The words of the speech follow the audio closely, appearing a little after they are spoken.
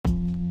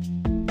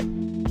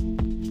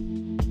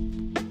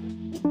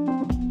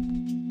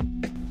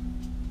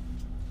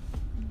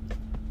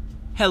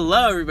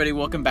Hello, everybody.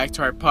 Welcome back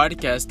to our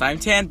podcast. I'm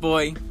Tan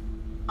Boy.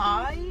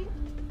 I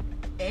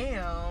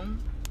am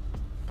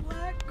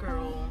Black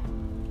Girl.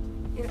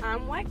 And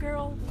I'm White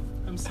Girl.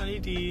 I'm Sunny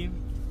D.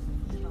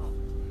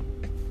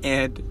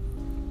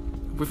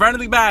 And we're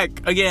finally back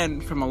again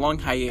from a long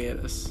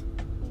hiatus.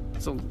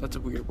 So that's a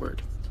weird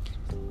word.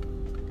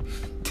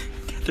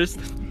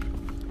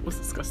 What's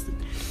disgusting?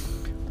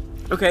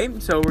 Okay,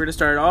 so we're gonna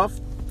start off.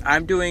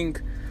 I'm doing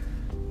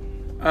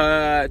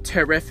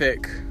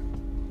terrific.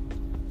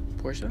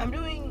 Porsha? I'm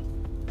doing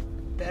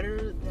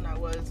better than I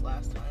was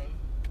last time.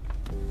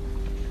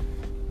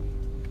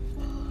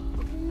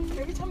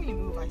 Every time you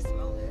move, I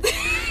smell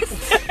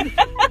it.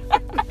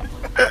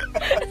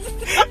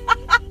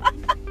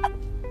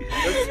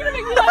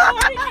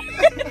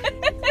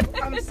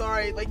 I'm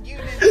sorry, like you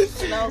did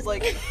this, and I was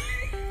like,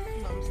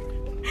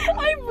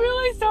 I'm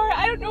really sorry.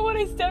 I don't know what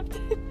I stepped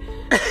in.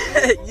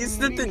 You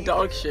stepped in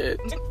dog shit.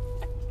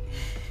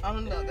 I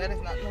don't know. That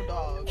is not no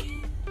dog.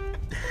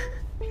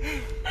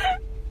 You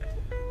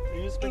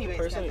just pick a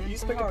person. Cathrine, You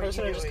just pick a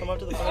person and just come up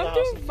to the front I'm of the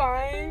house doing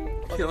fine.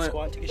 and fucking Feeling-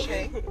 squat, take a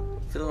shit.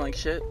 Feeling like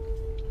shit?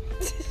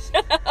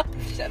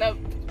 Shut up.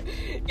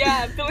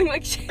 Yeah, I'm feeling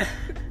like shit. How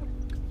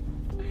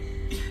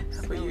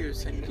about you,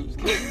 Cindy?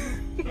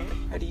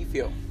 How do you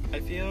feel? I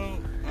feel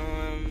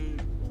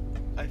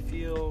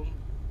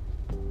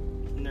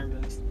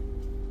nervous.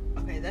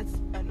 Okay, that's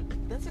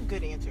a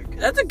good answer.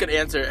 That's a good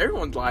answer.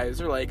 Everyone lies.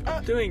 They're like,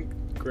 I'm doing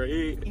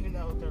great. Even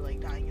though they're like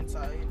dying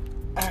inside.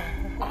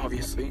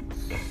 Obviously.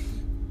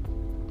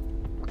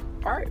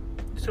 Alright,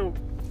 so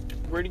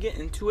we're gonna get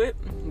into it.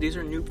 These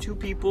are new two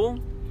people.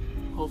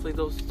 Hopefully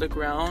they'll stick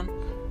around.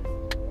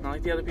 Not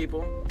like the other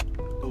people.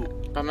 Oh,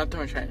 But I'm not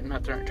trying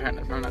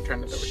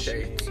to throw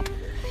shade.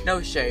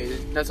 No shade.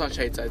 That's on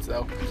shade sides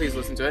though. Please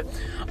listen to it.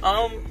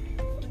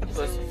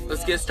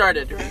 Let's get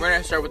started. We're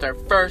gonna start with our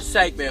first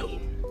segment,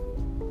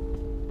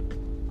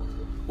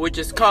 which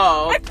is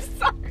called. I'm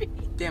sorry.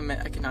 Damn it!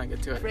 I cannot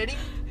get to it. Ready?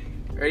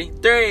 Ready?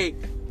 3,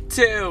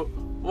 2,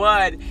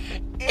 1.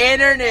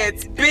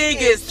 Internet's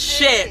biggest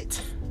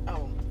shit.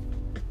 Oh,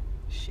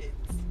 shit.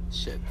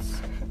 Shits.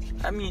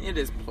 I mean, it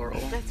is plural.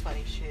 That's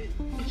funny shit.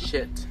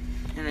 Shit.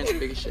 Internet's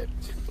biggest shit.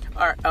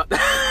 Alright.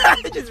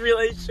 I just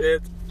realized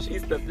shit. She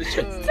stepped the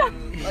shit.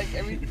 Like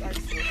every I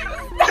swear to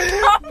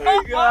God. Oh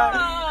my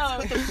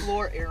god. Put the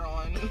floor air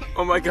on.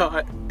 Oh my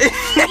god. no,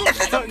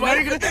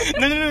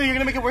 you're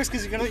gonna make it worse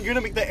because you're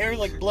gonna make the air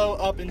like blow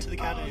up into the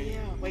Oh cabin. yeah,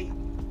 wait.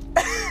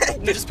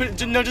 Just put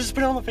it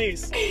on the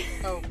face.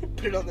 Oh,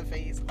 put it on the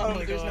face. Oh Oh,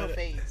 my there's no God.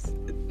 face.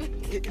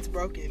 It's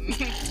broken.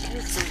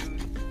 It's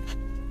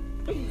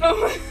rude.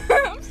 Oh,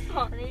 I'm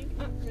sorry.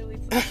 I'm really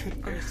sorry.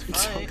 It's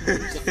fine.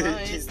 It's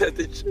fine. She stepped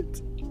the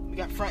shit. We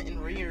got front and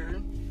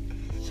rear.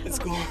 It's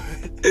cool.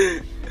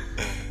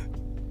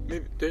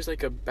 Maybe there's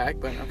like a back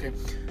button. Okay.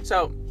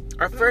 So,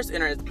 our first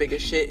internet's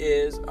biggest shit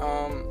is,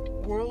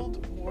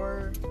 World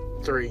War.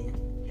 3.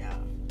 Yeah.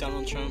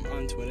 Donald Trump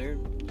on Twitter.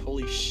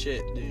 Holy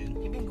shit, dude.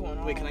 You've been going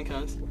on. Wait, can I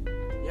cuss?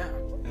 Yeah.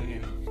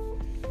 Okay.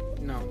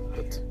 No,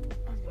 but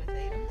I was gonna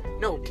say it.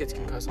 no kids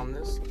can cuss on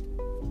this.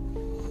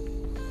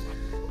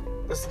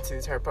 Listen to the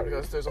entire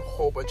podcast. There's a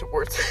whole bunch of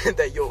words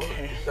that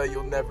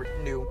you'll never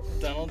knew.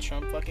 Donald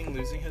Trump fucking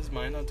losing his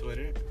mind on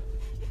Twitter.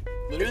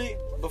 Literally,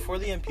 before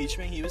the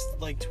impeachment, he was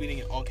like tweeting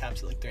in all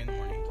caps at like 3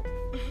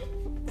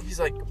 a.m. He's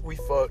like, we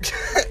fucked.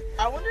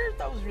 I wonder if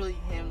that was really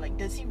him. Like,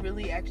 does he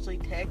really actually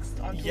text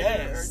on Twitter?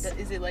 Yes. Or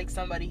is it like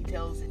somebody he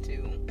tells it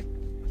to?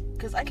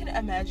 Because I can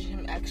imagine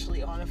him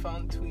actually on a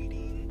phone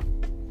tweeting.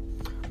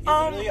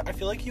 Literally, I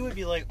feel like he would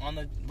be like on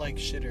the like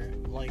shitter,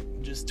 like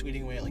just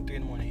tweeting away at like 3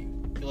 a.m.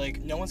 Be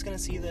like, no one's gonna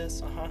see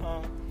this.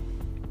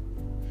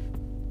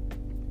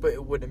 But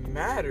it wouldn't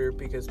matter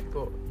because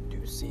people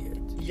do see it.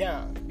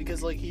 Yeah,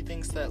 because like he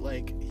thinks that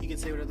like he can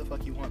say whatever the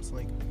fuck he wants.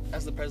 Like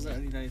as the president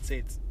of the United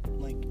States,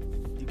 like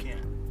you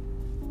can't.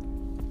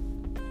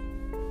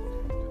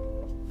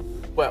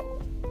 Well,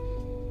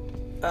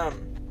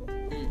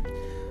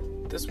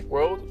 this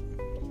world,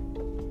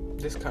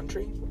 this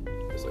country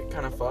is like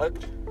kind of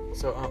fucked.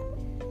 So,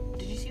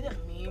 Did you see that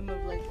meme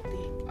of like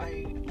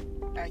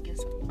I guess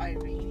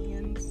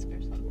Iranians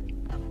or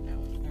something? I don't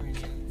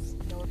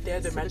know. No They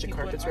had their offense to the magic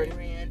people carpets in ready?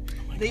 Iran.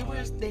 Oh my They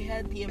God. they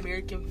had the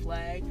American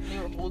flag. They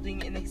were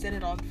holding it and they set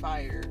it on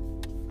fire.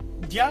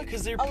 Yeah,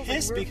 because they're I was like,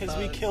 pissed we're because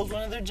we fucked. killed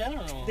one of their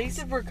generals. They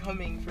said we're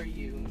coming for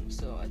you.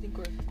 So I think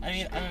we're. I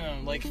mean, I don't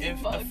know. Like, if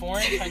a Fucked.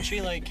 foreign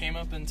country like came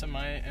up into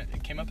my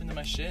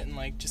shit and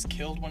like just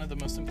killed one of the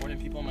most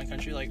important people in my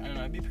country, like I don't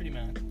know, I'd be pretty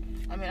mad.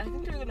 I mean, I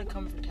think they're gonna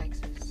come for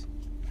Texas.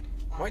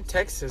 why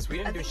Texas? We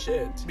didn't do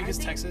shit. Because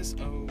think- Texas,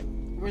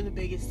 We're the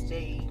biggest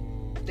state.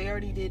 They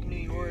already did New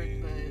York,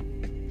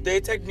 but They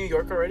attacked New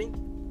York already?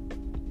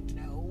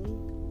 no.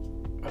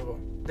 Oh,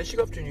 they should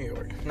go after New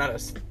York, not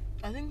us.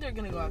 I think they're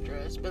gonna go after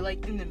us, but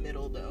like in the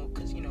middle though,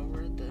 because you know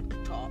we're at the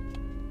top.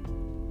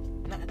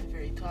 Not at the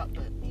very top,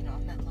 but you know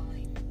on that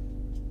line.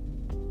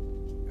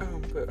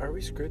 But are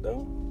we screwed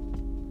though?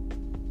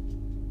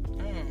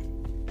 I don't know.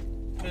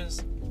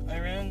 Because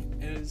Iran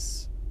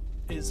is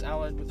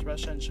allied with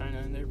Russia and China,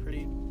 and they're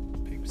pretty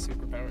big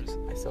superpowers.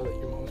 I saw that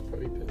your mom's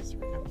probably pissed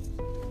right now.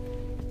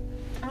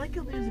 I like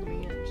how there's a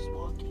man just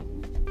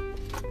walking,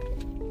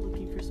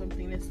 looking for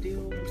something to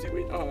steal. See,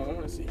 wait. Oh, I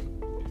want to see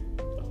him.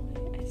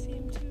 Oh, I see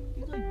him too.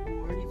 He's like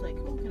bored. He's like,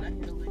 oh, can I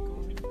hit a lick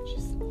on him?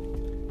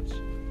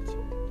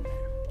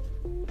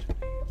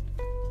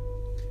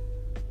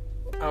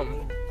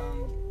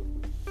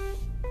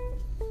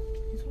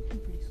 He's walking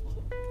pretty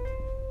slow.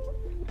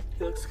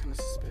 He looks kind of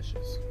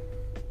suspicious.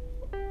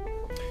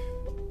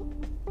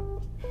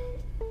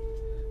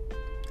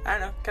 I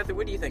don't know. Cathrine,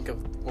 what do you think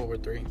of World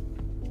War III?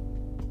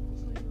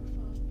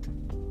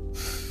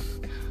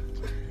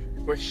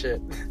 We're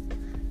shit.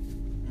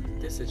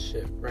 This is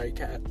shit, right,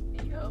 Kat?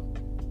 Yo.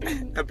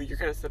 I mean, you're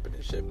kind of stepping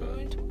in shit, but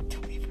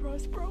 2020 for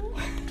us, bro.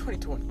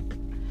 2020.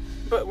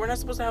 But we're not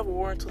supposed to have a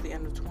war until the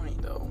end of 20,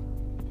 though.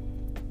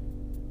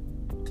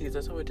 Dude,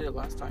 that's how we did it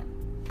last time.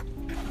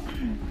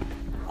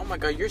 Oh my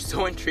god, you're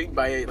so intrigued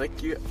by it.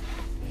 Like, you...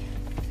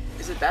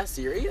 Is it that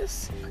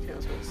serious? Okay, I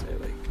was gonna say,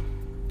 like...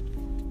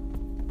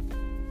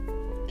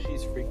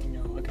 She's freaking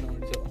out. I can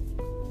already tell.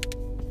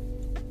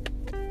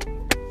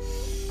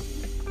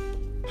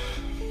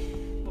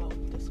 Well,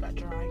 this got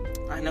dry.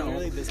 I know. I'm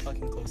really this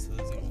fucking close to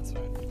the Zoom. That's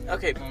fine.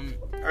 Okay,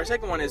 our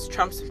second one is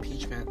Trump's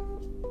impeachment.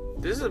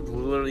 This is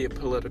literally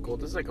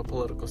this is like a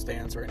political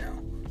stance right now.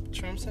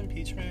 Trump's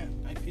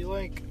impeachment, I feel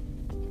like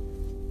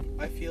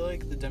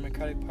the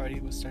Democratic Party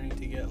was starting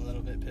to get a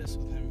little bit pissed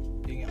with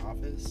him being in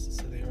office,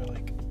 so they were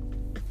like,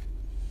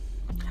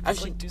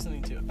 do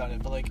something about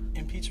it. But like,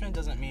 impeachment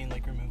doesn't mean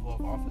like removal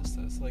of office,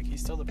 though. So like,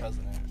 he's still the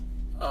president.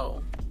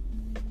 Oh.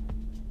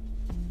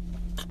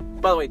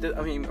 By the way,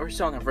 we're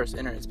still on our first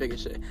internet's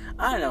biggest shit.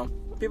 I don't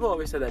know. People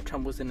always said that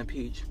Trump was in the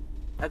peach.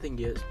 I think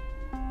he is.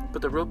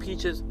 But the real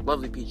peaches,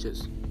 lovely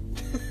peaches.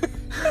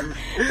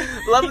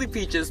 Lovely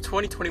peaches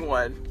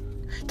 2021.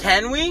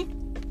 Can we?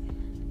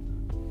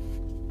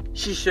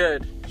 She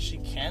should. She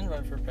can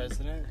run for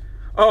president.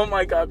 Oh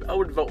my god, I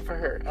would vote for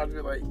her. I'd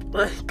be like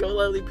go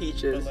lovely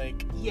peaches. But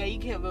like, Yeah, you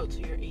can't vote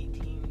till you're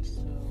 18,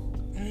 so...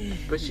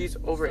 But she's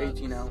over Sucks.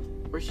 18 now.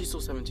 Or she's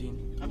still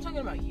 17. I'm talking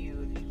about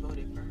you if you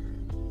voted for her.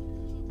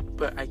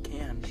 But I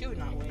can. She would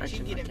not win. Actually,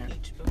 She'd get I can't.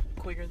 impeached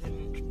quicker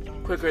than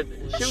Donald Quicker.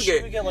 Trump.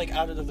 She would get like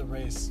outed of the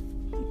race.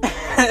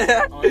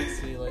 get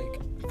Honestly,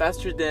 like,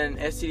 faster than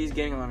STD's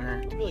getting on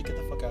her. to be like, get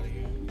the fuck out of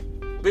here.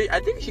 But I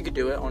think she could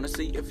do it,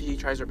 honestly, if she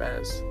tries her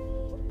best.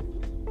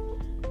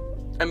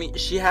 I mean,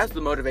 she has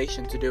the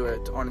motivation to do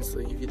it,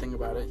 honestly, if you think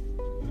about it.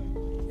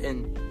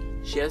 And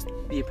she has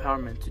the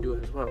empowerment to do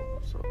it as well,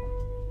 so...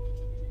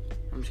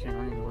 I'm just kidding, I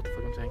don't even know what the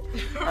fuck I'm saying.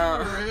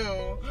 For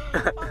real.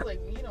 I was like,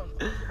 you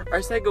don't know.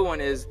 Our second one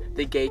is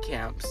the gay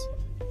camps.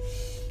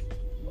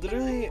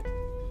 Literally,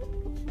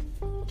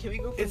 Can we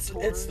go for it's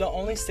tours? the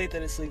only state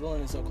that is legal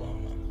in is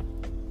Oklahoma.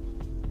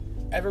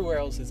 Everywhere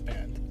else is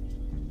banned.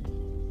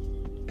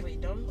 Wait,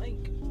 don't, like,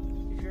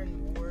 if you're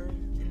in war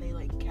and they,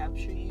 like,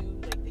 capture you,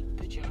 like, they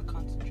put you in a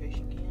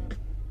concentration camp?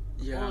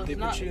 Yeah. Well, They it's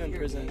not put you if in you're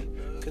prison gay,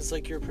 bro. because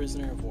like you're a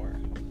prisoner of war.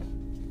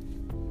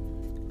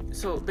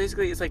 So,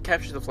 basically, it's like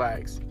capture the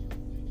flags.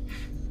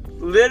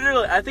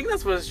 Literally, I think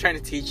that's what it's trying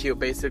to teach you,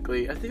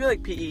 basically. I feel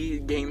like PE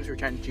games were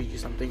trying to teach you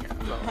something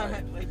about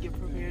it. Like, get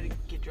prepared to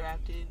get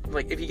drafted.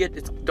 Like, if you get...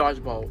 It's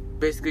dodgeball.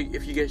 Basically,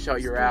 if you get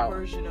shot, you're It's the out.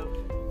 version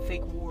of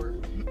fake war.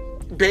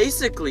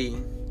 Basically.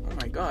 Oh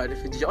my god,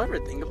 did y'all ever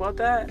think about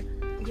that?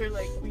 They're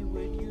like, we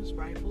would use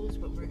rifles,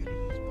 but we're gonna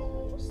use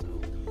balls, so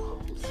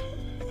balls.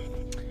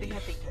 They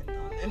have fake guns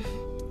on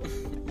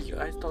them. You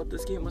guys thought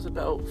this game was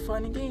about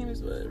fun and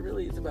games, but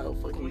really it's about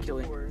fucking Going to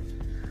killing. war.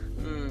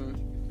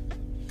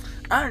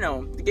 I don't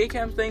know. The gay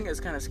camp thing is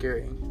kind of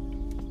scary.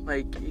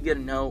 Like, you get a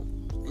note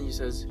and it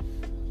says,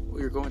 well,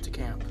 you're going to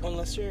camp.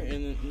 Unless you're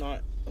in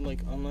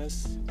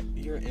unless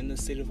you're in the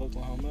state of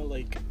Oklahoma,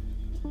 like,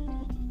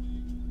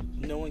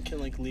 no one can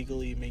like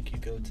legally make you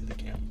go to the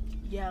camp.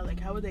 Yeah, like,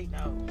 how would they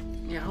know?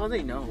 Yeah, how do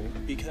they know?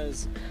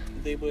 Because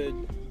they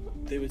would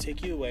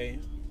take you away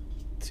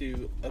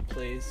to a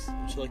place,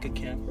 to like a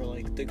camp, or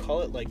like they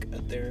call it like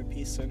a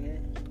therapy center,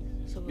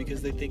 So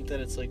because they think that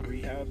it's like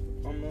rehab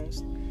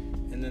almost,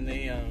 and then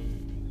they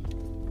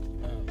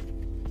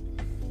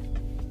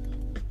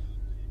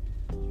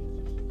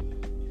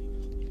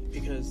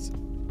because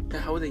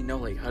How would they know?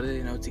 Like, how do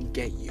they know to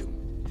get you?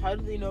 how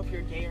do they know if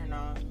you're gay or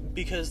not?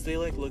 because they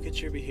like look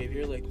at your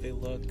behavior, like they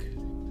look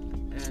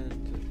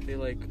and they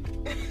like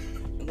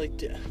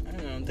I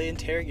don't know, they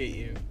interrogate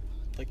you,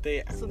 like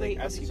they So like, they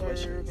ask you observe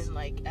questions. and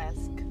like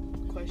ask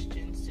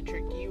questions to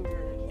trick you,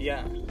 or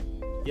Yeah,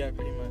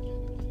 pretty much.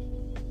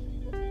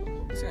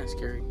 It's kind of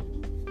scary.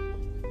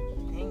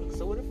 dang.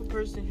 So what if a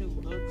person who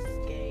looks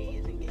gay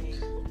isn't gay,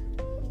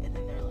 and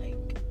then they're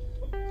like,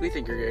 We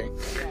think you're gay.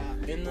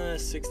 yeah, In the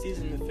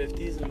 60s and the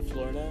 50s in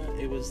Florida,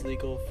 it was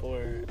legal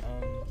for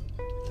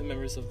the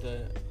members of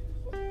the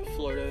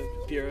Florida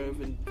Bureau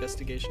of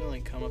Investigation to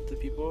like come up to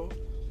people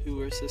who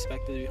were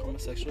suspected to be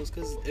homosexuals,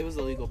 because it was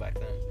illegal back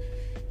then,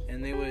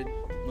 and they would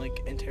like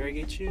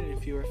interrogate you, and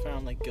if you were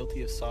found like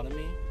guilty of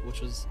sodomy,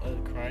 which was a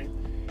crime,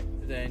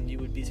 then you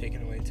would be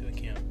taken away to a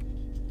camp.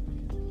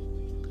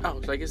 Oh,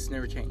 so I guess it's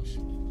never changed.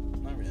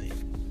 not really.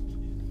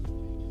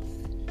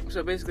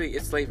 So basically,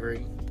 it's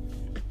slavery.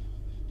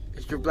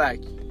 If you're black,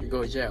 you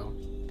go to jail.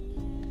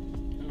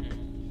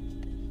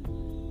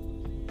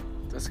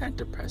 That's kind of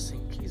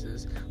depressing.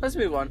 Jesus. Let's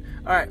move on.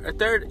 Alright, our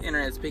third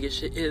internet's biggest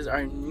shit is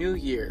our new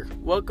year.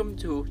 Welcome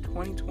to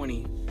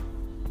 2020.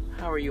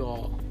 How are you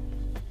all?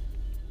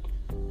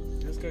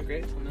 It's going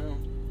great to know.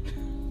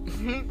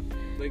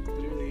 Like,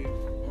 literally,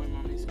 my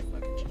mom needs to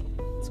fucking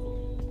chill. It's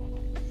cool.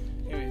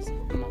 Anyways.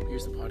 Mom,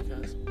 here's the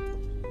podcast.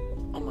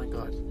 Oh my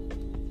god.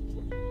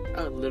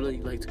 I would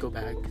literally like to go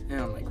back and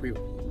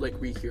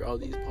rehear all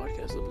these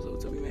podcast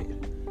episodes that we made.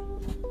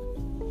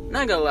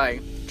 Not gonna lie,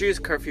 Drew's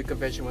curfew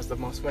convention was the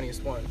most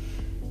funniest one.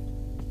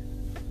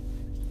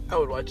 I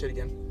would watch it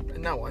again.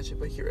 Not watch it,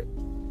 but hear it.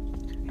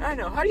 I don't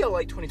know. How do y'all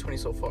like 2020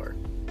 so far?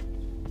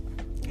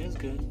 It was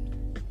good.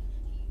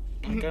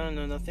 Like, I don't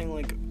know, nothing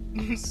like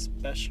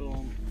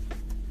special.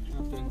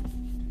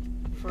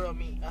 Nothing. For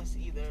me, us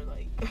either.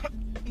 Like,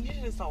 you should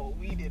have saw what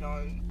we did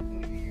on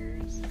New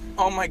Year's.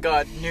 Oh my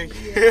god, New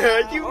Year.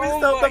 Yeah. You Oh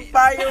missed out the my-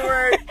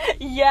 fireworks.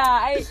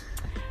 Yeah,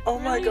 Oh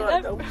my Really?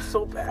 god, that was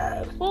so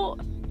bad. well,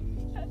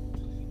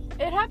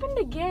 it happened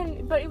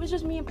again, but it was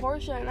just me and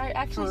Porsha, and I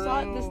actually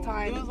saw it this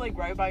time. It was like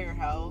right by your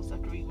house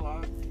after we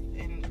walked,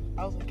 and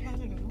I was like,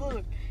 Cathrine,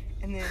 look.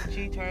 And then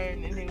she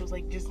turned, and it was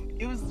like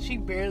she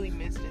barely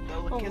missed it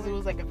though, because it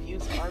was like a few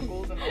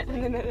sparkles, and I was like,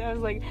 And then I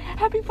was like,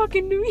 Happy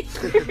fucking New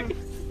Year.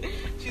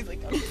 she's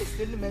like, I'm just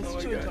sending a message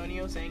my to God.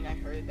 Antonio saying I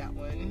heard that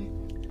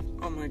one.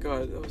 Oh my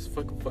god, that was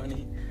fucking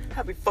funny.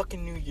 Happy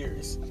fucking New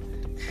Year's.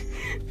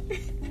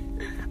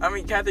 I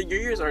mean, Catherine, your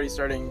year's already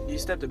starting. You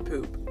stepped in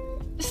poop.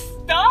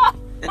 Stop!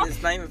 And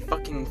it's not even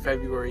fucking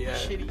February yet.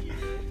 Shitty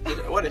year.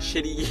 What a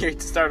shitty year to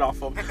start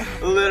off of.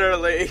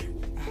 Literally.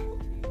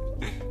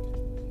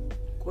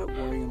 Quit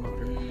worrying about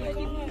her.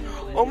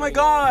 Oh my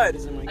god!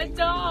 A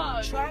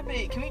dog! Trap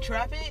it. Can we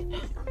trap it?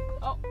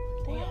 Oh,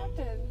 what Damn.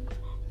 happened?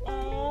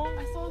 Oh.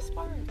 I saw a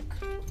spark.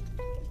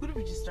 What if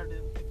we just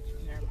started?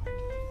 Never mind.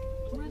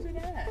 Where's it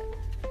at?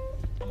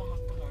 I'm gonna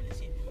honk the horn and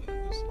see if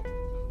it moves.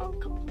 Oh,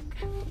 come on.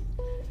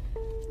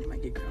 You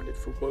might get grounded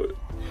for what?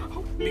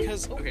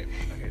 Because, okay,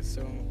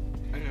 so,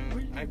 I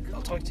know,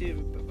 I'll talk to you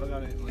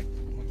about it, like,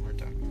 one more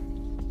time.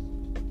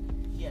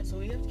 Yeah, so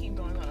we have to keep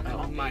going on.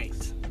 I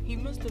might. He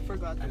must have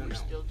forgot I that don't we're know.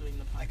 still doing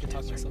the podcast. I can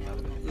talk myself out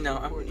of it. No,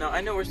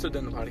 I know we're still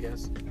doing the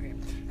podcast. Okay.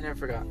 I never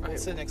forgot. Okay.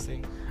 What's the next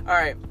thing?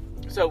 Alright,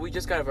 so we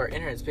just got over our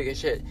internet's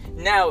biggest shit.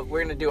 Now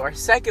we're gonna do our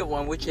second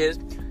one, which is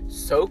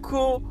so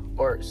cool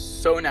or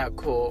so not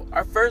cool.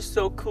 Our first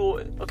so cool.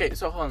 Okay,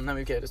 so hold on, let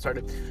me get it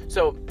started.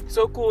 So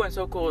cool and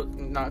so cool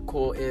not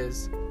cool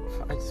is.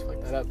 I just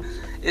fucked that up.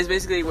 Is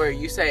basically where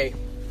we say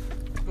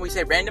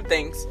random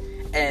things,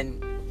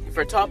 and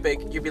for a topic,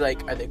 you'd be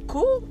like, are they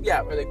cool?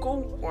 Yeah, are they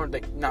cool or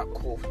like not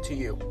cool to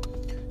you?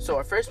 So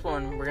our first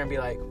one we're gonna be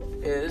like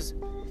is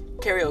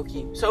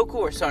karaoke. So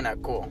cool or so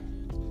not cool?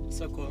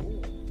 So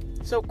cool.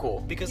 So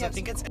cool. Because Yes. I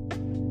think it's...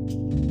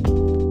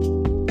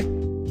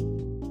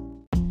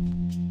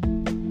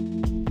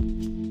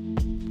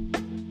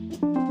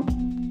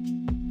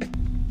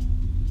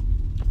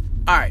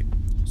 Alright,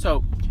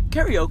 so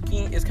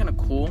karaoke is kind of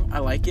cool. I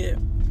like it.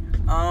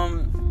 I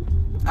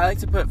like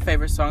to put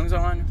favorite songs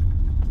on,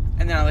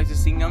 and then I like to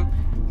sing them.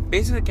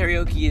 Basically,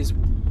 karaoke is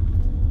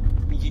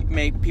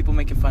people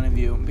making fun of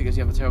you because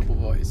you have a terrible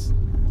voice.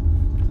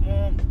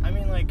 Well, I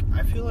mean, like,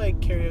 I feel like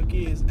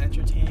karaoke is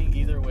entertaining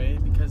either way,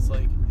 because,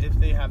 like, if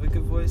they have a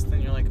good voice,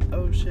 then you're like,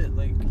 oh shit,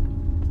 like,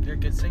 you're a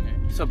good singer.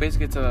 So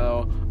basically, it's a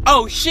little,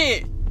 oh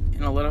shit,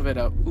 and a little bit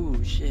of,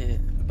 ooh shit.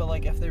 But,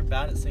 like, if they're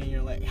bad at singing,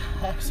 you're like,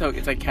 So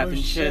it's like Cathrine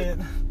oh, shit.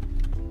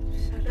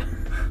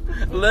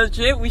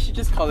 Legit, we should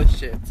just call it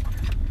shit.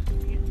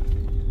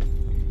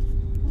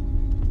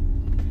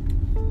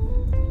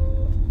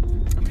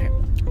 Okay,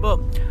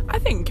 well, I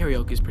think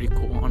karaoke is pretty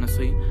cool,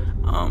 honestly.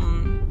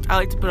 I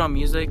like to put on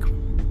music.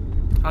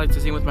 I like to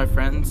sing with my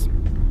friends.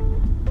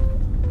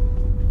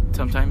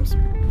 Sometimes.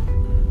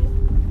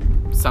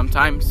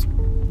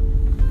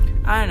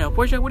 I don't know.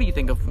 Porsha, what do you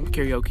think of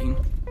karaoke?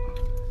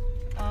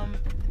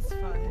 It's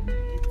fun.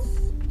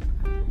 It's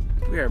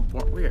We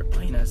are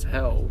plain as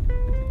hell.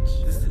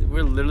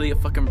 We're literally a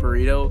fucking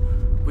burrito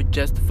with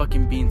just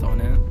fucking beans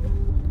on it.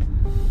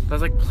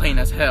 That's like plain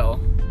as hell.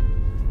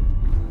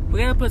 We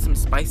gotta put some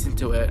spice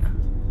into it.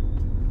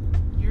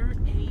 you're a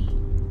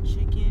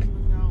chicken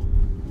without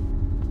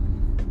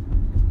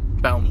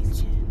any Bounce.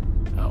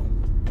 skin, Oh,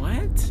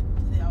 what?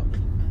 without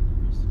any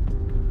feathers,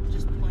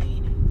 just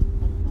plain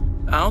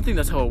I don't think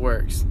that's how it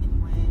works.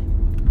 and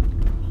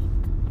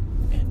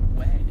wet. And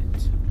wet.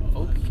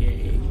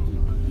 Okay.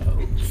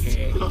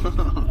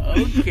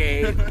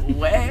 Okay.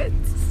 Wet.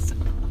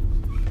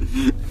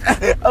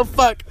 Oh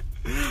fuck.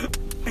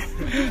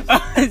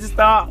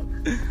 Stop.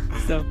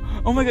 So,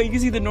 oh my god, you can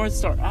see the North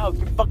Star. Ow,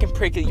 you're fucking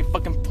prickly, you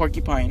fucking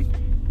porcupine.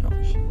 Oh,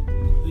 shit.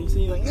 You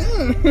see, like,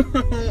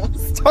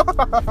 Stop.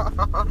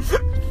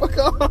 Fuck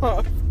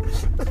off.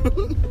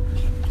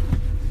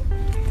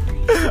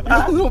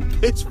 I'm a little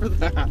bitch for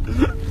that.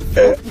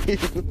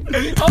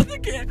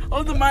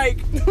 Hold the mic.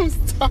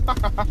 Stop.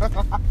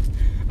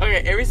 Okay,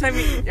 every time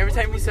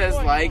he says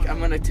like, I'm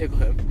gonna tickle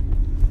him.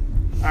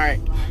 Alright.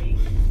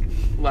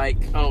 Like.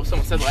 Oh,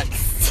 someone said like.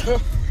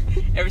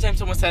 Every time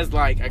someone says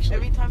like, actually.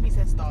 Every time he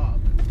says stop.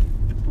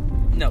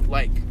 No,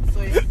 like.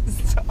 So yeah.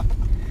 Stop.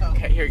 Oh.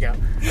 Okay, here we go.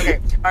 Okay,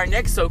 our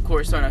next so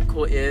cool, so not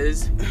cool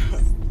is.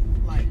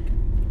 Like.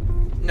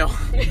 No.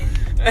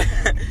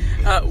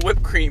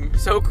 Whipped cream.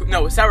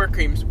 No, sour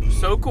cream.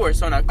 So cool or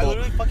so not I cool.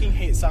 literally fucking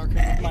hate sour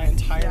cream with my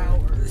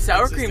entire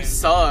Sour cream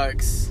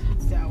sucks.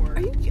 Sour.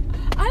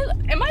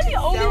 Am I the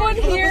only Sour one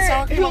cream. here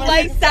Sour cream who on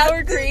likes it.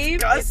 sour cream?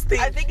 Disgusting.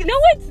 I think it's, No,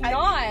 it's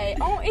not.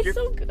 Oh, it's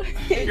so good.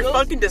 You're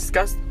fucking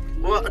disgusting.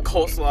 Well,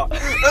 coleslaw.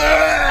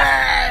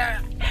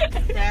 that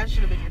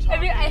should have been your topic.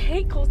 I mean, I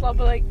hate coleslaw,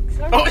 but like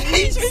sour Oh, cream.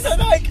 he just said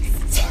like.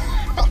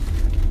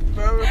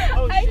 Bro,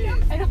 oh I shit.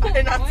 don't I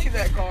did not see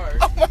that card.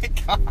 Oh my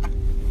god.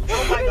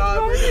 Oh my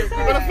god, we're It's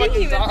gonna sour gonna fucking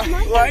cream. It's die.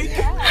 not Like- that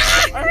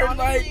bad. I heard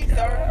Honestly, like.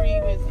 sour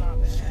cream is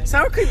not bad.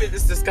 Sour cream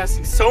is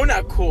disgusting. So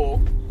not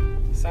cool.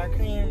 Sour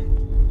cream.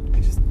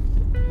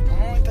 I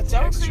don't like that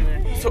Sour texture.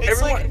 cream. So It's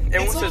everyone like-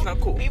 everyone it's says like not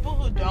cool. People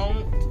who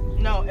don't,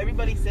 no,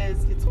 everybody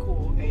says it's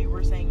cool. Okay,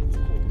 we're saying it's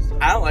cool. So.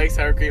 I don't like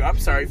sour cream. I'm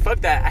sorry.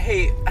 Fuck that. I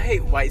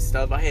hate white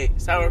stuff. I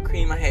hate sour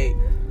cream. I hate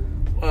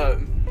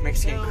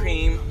Mexican No,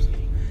 cream. I'm just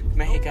kidding.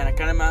 Mexicana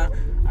crema.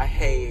 I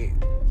hate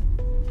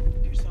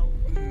Yourself.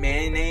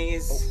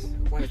 mayonnaise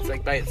when it's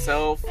like by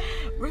itself.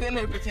 We're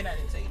gonna pretend I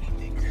didn't say anything.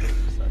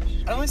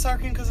 I don't like sour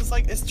cream because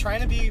it's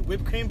trying to be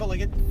whipped cream, but like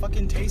it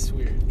fucking tastes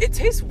weird. It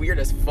tastes weird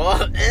as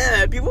fuck.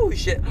 People who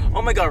shit.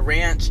 Oh my god,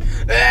 ranch.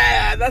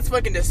 That's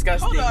fucking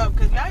disgusting. Hold up,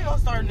 because now y'all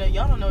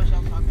don't know what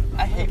y'all talking about.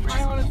 I hate I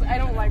ranch. honestly, I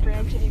don't like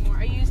ranch anymore.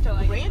 I used to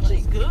like Ranch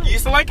is good. You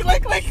used to like it,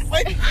 like.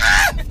 Really,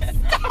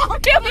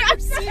 I'm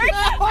sorry.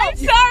 I'm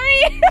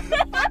sorry.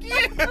 Fuck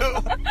you.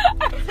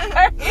 I'm sorry. I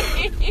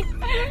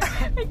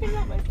can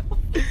help myself.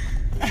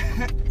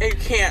 You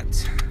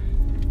can't.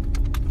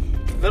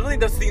 Literally,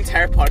 that's the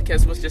entire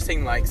podcast was just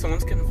saying like.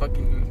 Someone's gonna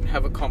fucking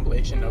have a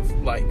compilation of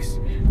likes.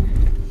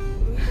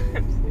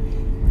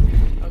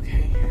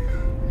 Okay.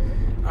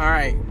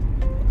 Alright.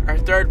 Our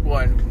third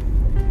one.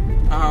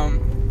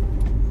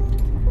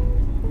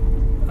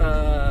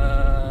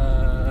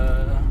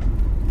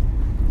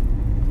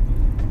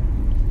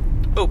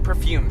 Oh,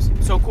 perfumes.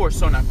 So cool or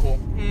so not cool?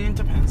 It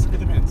depends. It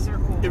depends. They're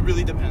cool. It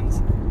really depends.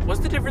 What's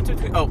the difference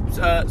between...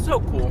 so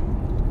cool.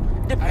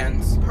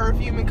 Depends.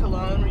 Perfume and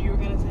cologne, what you were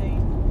gonna say?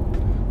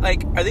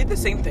 Like, are they the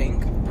same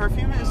thing?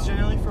 Perfume is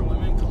generally for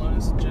women. Cologne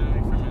is generally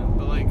for men.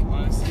 But like,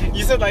 honestly,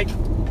 You said like...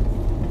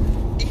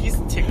 He's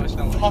ticklish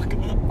now. fuck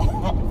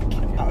off.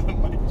 Get out of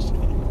my shit.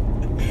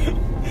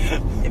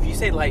 If you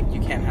say like, you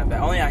can't have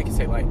that. Only I can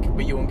say like,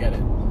 but you won't get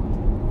it.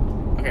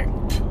 Okay.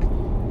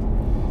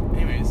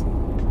 Anyways,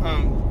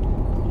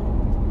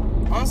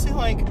 honestly,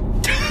 like,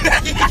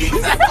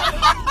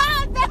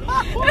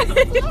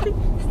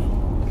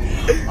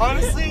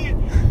 honestly,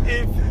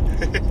 if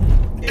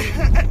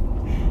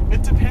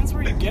it depends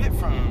where you get it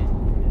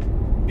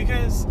from,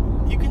 because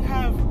you can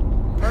have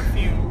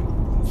perfume.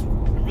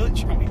 I'm really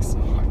trying so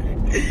hard.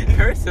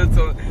 Paris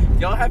Hilton.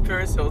 Y'all have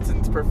Paris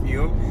Hilton's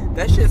perfume?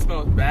 That shit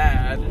smells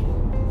bad.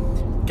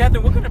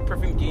 Cathrine, what kind of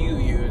perfume do you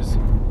use?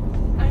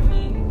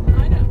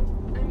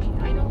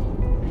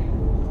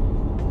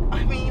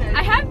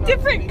 I have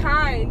different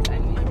kinds. I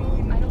don't.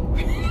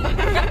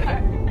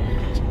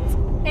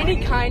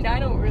 Any kind, I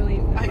don't really.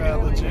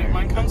 Legit.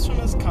 Mine comes from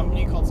this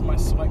company called My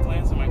Sweat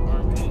Glands in my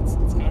armpits.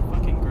 It's kind of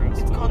fucking gross.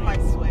 It's called My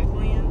Sweat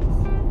Glands.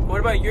 What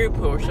about you,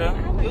 Porsha?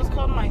 It was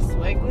called My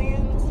Sweat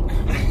Glands.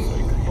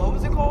 What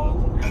was it called?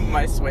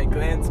 My sweat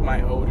glands,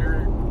 my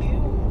odor.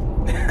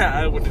 Ew.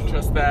 I wouldn't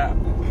trust that.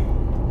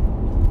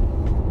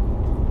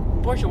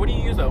 Porsha, what do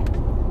you use though?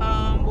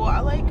 Well,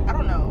 I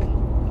don't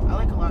know. I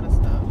like a lot of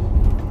stuff.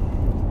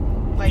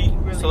 Like,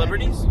 really.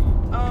 Celebrities?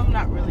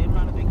 Not really. I'm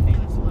not a big fan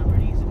of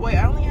celebrities. Wait,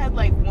 I only had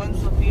like one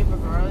Sofia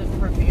Vergara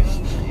perfume,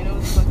 and it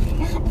was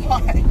fucking.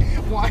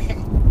 Why?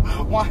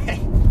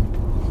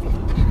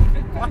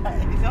 It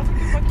sounds like a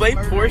fucking Blame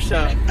murder.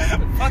 Porsha.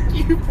 Fuck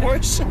you,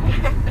 Porsche.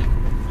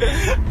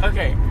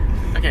 Okay.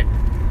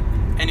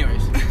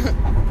 Anyways.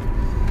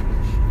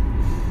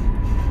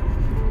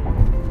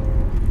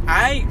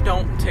 I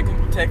don't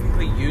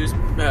technically use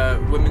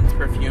women's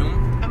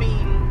perfume. I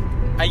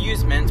mean, I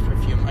use men's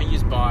perfume. I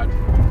use Bod.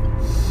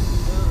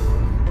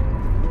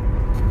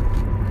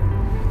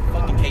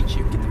 Fucking hate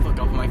you. Get the fuck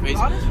off my face.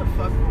 God is for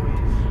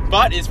fuckboys.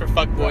 Bod is for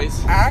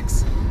fuckboys.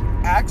 Axe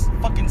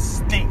fucking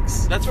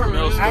stinks. That's for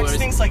middle Axe schoolers.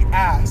 stinks like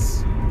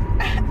ass.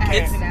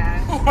 Axe and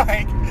ass.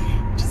 Like,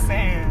 just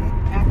saying.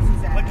 Axe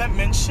is ass. Like that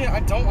mint shit, I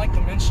don't like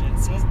the mint shit. It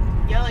smells,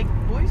 Yeah, like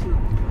boys who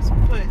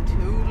put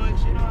too much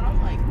shit on,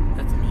 I'm like,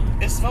 That's me.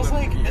 it smells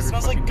like Every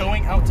fucking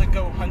going out to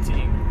go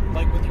hunting,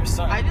 like with your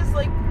son. I just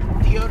like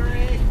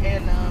deodorant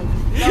and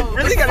no.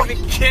 really gotta be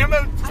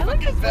camo I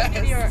like this vest.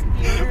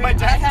 deodorant. My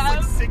dad I has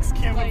have, like 6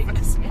 camo like,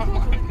 vests. it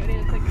smells really good and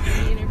it's like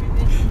pretty and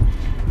everything.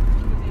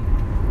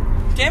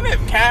 Damn it,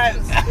 Kat.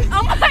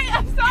 Oh my!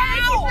 I'm sorry. I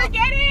keep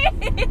forgetting.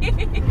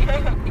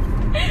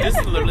 This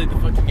is literally the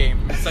fucking game.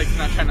 It's like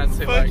not trying not to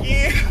say Fuck like.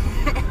 you.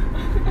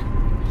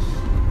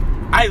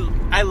 I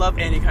I love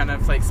any kind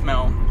of like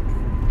smell.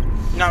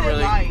 Not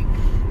really. Like.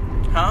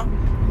 Huh?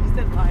 You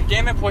said like.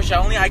 Damn it, Porsha.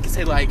 Only I can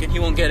say like, and he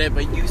won't get it,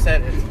 but you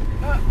said it.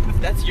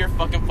 That's your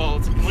fucking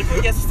fault. Look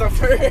who gets stuff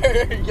for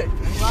her.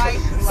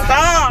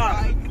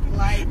 Stop!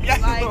 Like.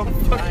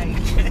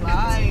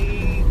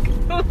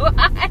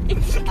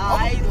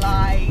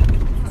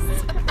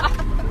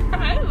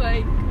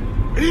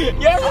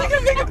 You're really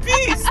gonna make a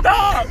piece.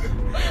 Stop!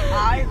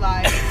 I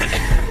like.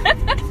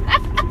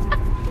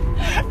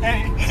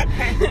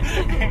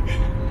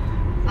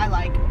 I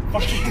like.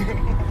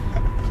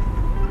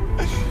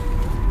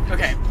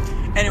 Okay.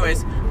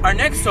 Anyways, our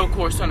next so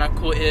cool, so not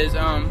cool is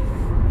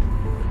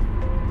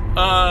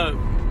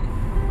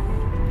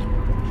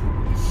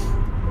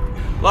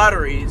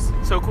lotteries.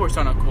 So cool,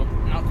 so not cool.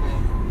 Not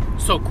cool.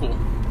 So cool.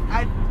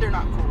 They're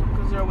not cool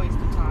because they're a waste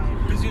of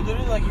time. Because you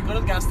literally like you go to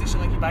the gas station,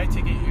 like you buy a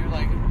ticket, you're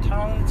like turn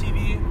on the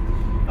TV,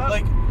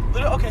 like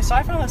literally. Okay, so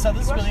I found this out.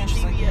 This is really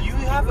interesting. TV You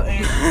have a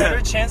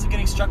better chance of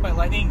getting struck by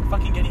lightning,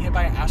 fucking getting hit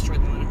by an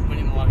asteroid than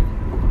winning the lottery.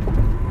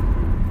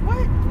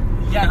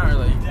 What? Yeah, Not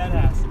really. Dead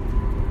ass.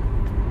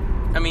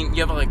 I mean,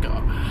 you have like a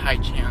high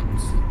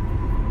chance.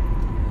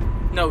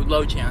 No,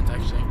 low chance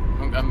actually.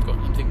 I'm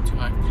thinking too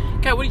high.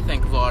 Okay, what do you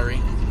think of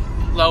lottery?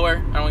 Lower?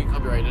 I don't want you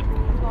copyrighted.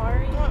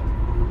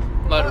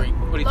 Lottery.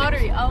 What do you Lottery.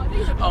 think? Oh, I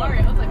think it's a lottery.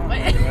 I was like,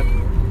 what?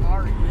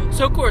 Sorry.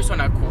 So cool or so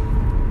not cool?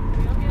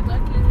 We all get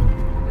lucky.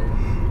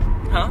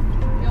 Huh?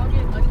 We all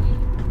get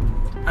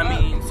lucky. I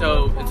mean,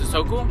 so it's a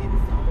so cool?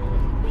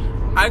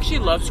 I actually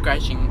love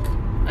scratching.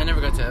 I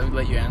never got to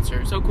let you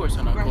answer. So cool or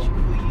so not cool?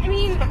 I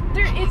mean,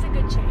 there is a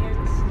good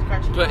chance.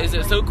 But is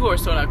it so cool or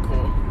so not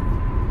cool?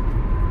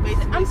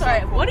 I'm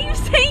sorry. What are you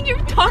saying? You're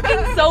talking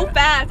so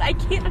fast. I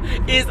can't.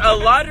 Is a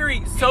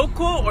lottery so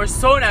cool or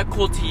so not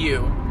cool to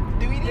you?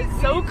 Do we need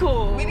So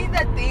cool. We need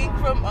that thing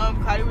from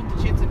Cloudy with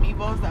the Chips and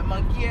Meatballs that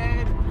monkey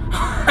had.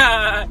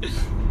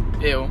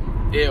 Ew.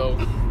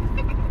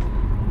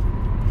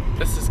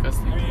 That's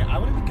disgusting. I mean, I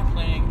wouldn't be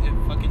complaining if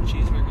fucking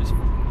cheeseburgers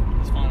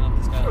was falling off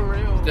the sky. For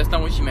real. That's not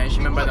what she meant.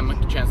 She meant by the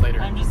monkey translator.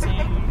 I'm just saying.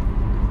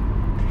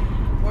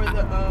 Or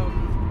the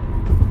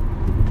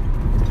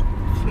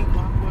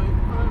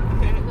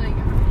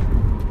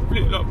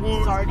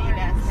sardine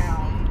ass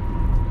town.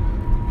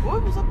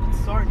 What was up with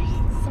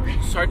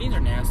sardines? Sardines are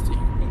nasty.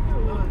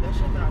 Oh, that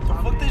shit been on The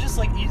top fuck of they it. just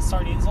like eat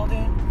sardines all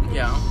day?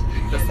 Yeah.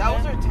 Yeah, that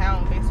was their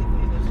town, basically.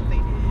 That's what they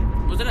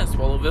did. Wasn't it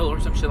Swallowville or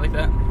some shit like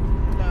that? No,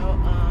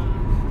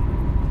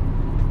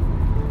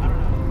 I don't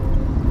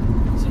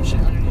know. Some shit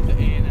underneath the A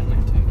in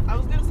Atlanta. I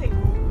was gonna say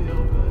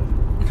Whoville,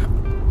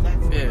 but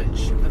that's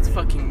Bitch.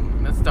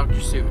 That's Dr.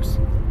 Seuss.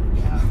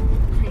 Yeah.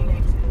 Green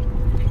eggs.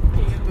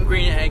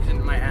 Green eggs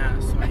in my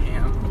ass, my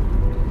ham.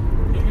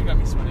 You got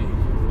me sweaty.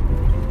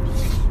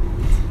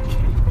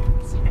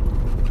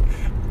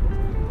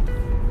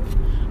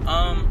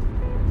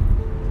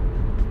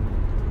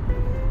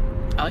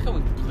 I like how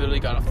we literally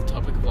got off the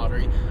topic of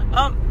lottery.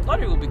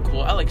 Lottery would be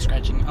cool. I like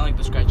scratching. I like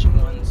the scratching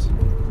ones.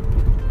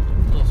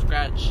 A little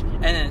scratch,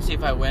 and then see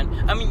if I win.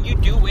 I mean, you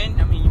do win.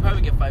 I mean, you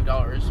probably get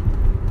 $5.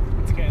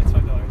 It's okay, it's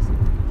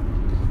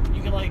 $5.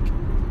 You can like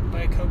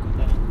buy a Coke with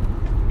that.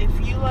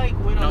 If you like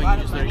win a No, lot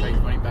you of just literally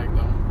money, got your money back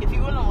though. if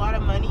you win a lot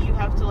of money, you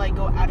have to like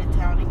go out of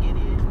town and get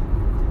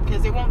it,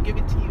 because they won't give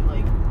it to you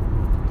like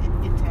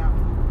in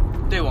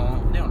town. They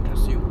won't. They don't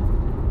trust you.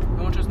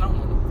 They won't trust no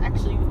one.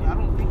 Actually, I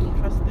don't think you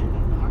trust them.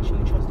 Actually,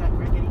 you trust that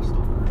Rickety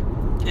store.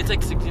 It's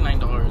like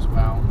 $69.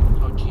 Wow,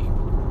 how cheap.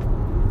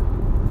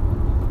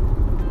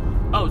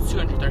 Oh, it's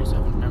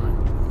 $237. Never mind.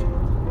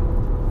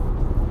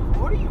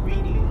 What are you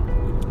reading?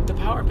 The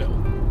power bill.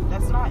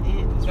 That's not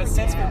it. It's That for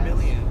stands for gas.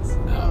 millions.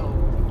 Oh,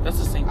 That's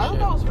the same I thought shit.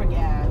 that was for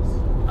gas.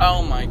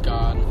 Oh my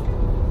god.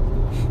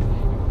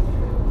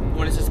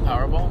 What is this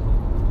Powerball?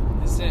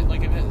 It said,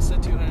 like, if it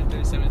said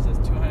 237, it says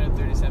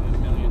 $237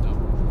 million.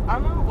 I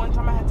remember one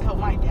time I had to help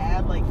my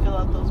dad like fill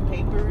out those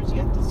papers. You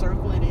have to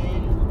circle it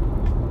in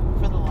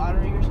for the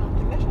lottery or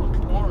something. That shit was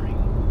boring.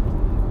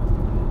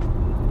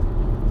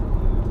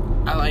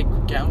 I like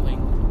gambling.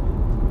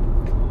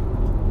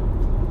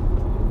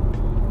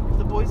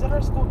 The boys at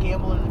our school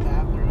gamble in the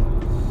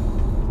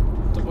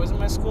bathroom. The boys in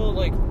my school,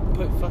 like,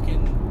 put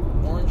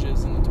fucking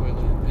oranges in the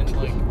toilet and,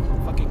 like,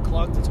 fucking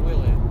clogged the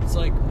toilet. It's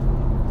like,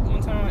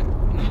 one time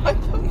What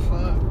the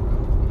fuck?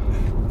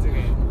 it's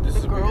okay. This The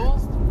is weird.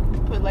 girls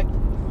put like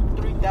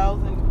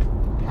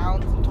 3,000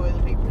 pounds of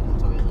toilet paper in the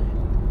toilet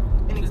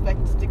and expect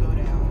it to go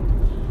down.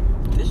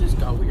 This just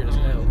got weird as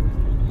hell.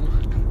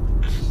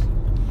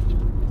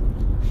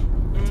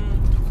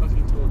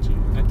 Fucking told you.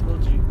 I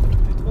told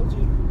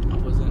you. I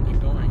wasn't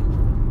ignoring.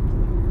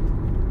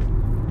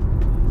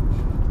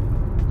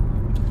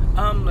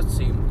 Let's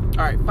see.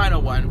 Alright,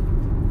 final one.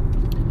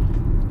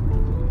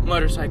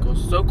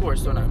 Motorcycles. So cool or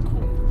so not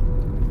cool?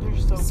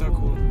 They're so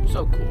cool.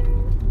 So cool.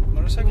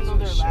 Motorcycles Even though are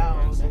they're shit, loud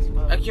man. as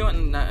fuck.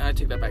 Actually, I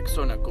take that back.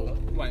 So not cool.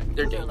 Why?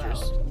 They're They're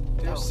dangerous. loud.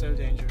 They're No. so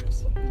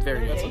dangerous. Very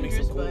They're That's what makes dangerous. it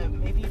dangerous, cool. but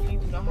maybe if you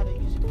know how to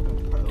use it,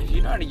 become pro. If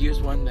you know how to use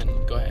one, then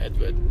go ahead,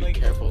 but be Like,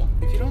 careful.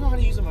 If you don't know how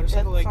to use a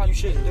motorcycle, That's like, you not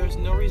should, true. there's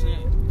no reason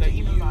To that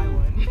even you buy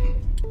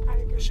one.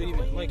 should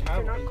even like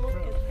have one.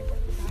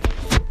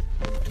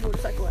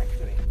 Motorcycle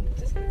accident.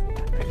 Just gonna say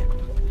that right now.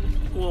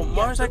 Well, Yeah,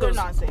 motorcycles,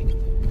 so they're not safe.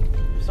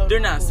 So they're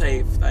not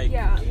safe. Like,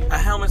 Yeah. a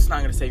helmet's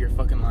not gonna save your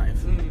fucking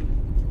life.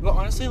 But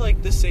honestly,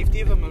 like the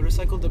safety of a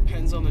motorcycle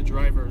depends on the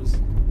drivers.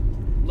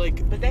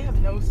 Like, But they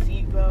have no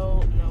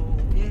seatbelt, no.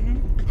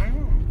 I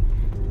know.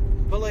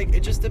 But like,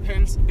 it just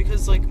depends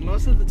because like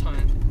most of the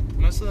time,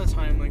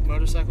 like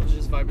motorcycles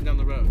just vibing down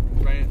the road,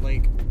 right?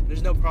 Like,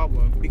 there's no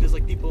problem because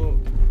like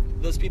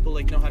those people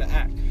like know how to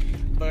act.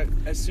 But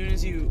as soon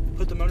as you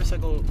put the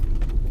motorcycle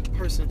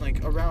person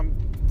like around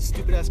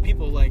stupid ass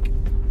people, like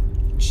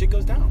shit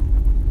goes down.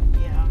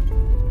 Yeah.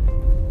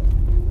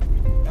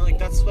 And like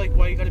that's like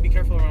why you gotta be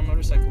careful around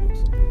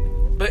motorcycles.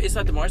 But it's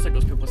not the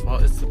motorcycles people's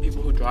fault. It's the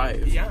people who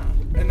drive. Yeah,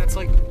 and that's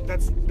like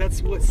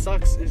that's what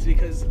sucks is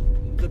because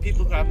the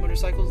people who have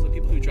motorcycles, the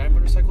people who drive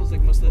motorcycles,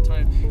 like most of the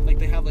time, like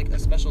they have like a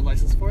special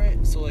license for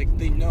it, so like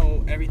they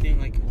know everything,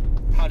 like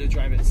how to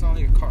drive it. It's not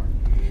like a car.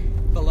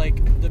 But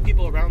like the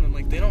people around them,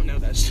 like they don't know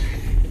that shit.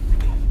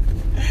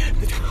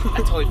 I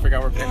totally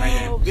forgot we're playing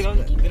that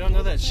game. They don't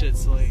know that shit.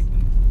 So like,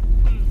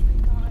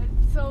 God.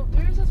 So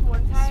there was this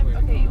one time.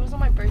 Okay, it was on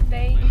my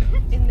birthday,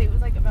 and it was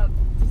like about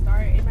to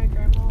start, and my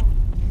grandma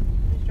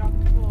was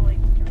dropping me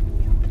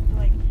off.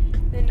 Like,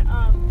 then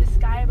this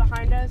guy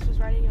behind us was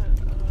riding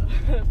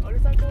a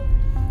motorcycle,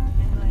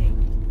 and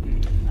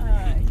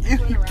like he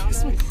went around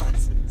us,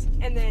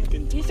 and then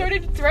he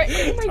started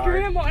threatening my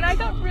grandma, and I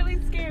got really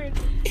scared.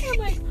 And I'm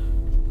like,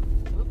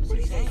 what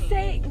did he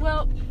say?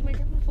 Well, my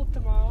grandma flipped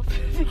him off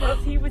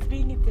because he was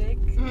being a dick,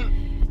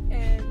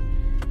 and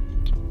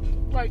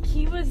like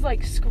he was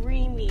like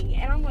screaming,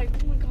 and I'm like,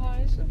 oh my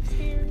gosh, I'm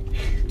scared.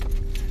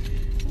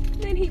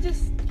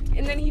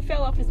 And then he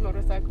fell off his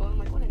motorcycle. I'm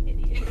like, what an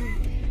idiot.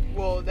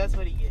 Well, that's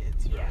what he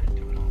gets for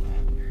doing all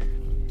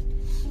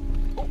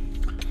that.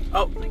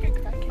 Oh. Like a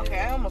crackhead. Okay,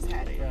 I almost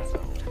had it. So.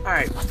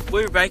 Alright,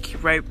 we're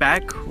right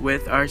back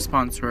with our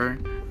sponsor.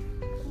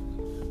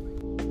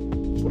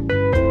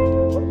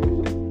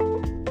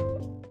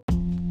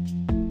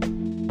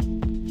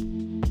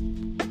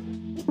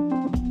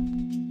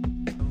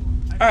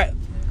 Alright,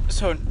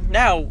 so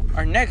now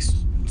our next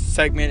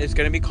segment is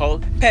going to be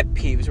called Pet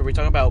Peeves, where we're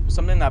talking about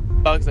something that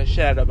bugs the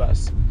shit out of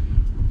us.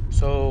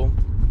 So,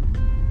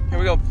 here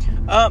we go.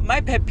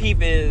 My pet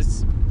peeve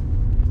is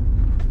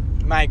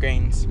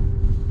migraines.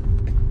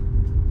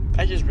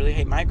 I just really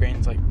hate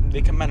migraines. Like,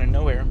 they come out of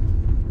nowhere.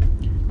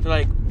 They're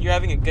like, you're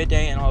having a good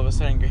day, and all of a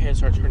sudden your head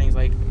starts hurting. It's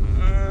like,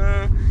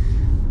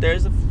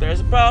 there's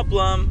a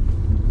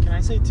problem. can I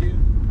say two?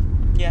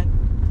 Yeah.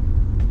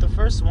 The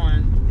first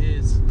one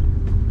is,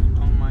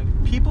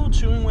 people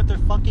chewing with their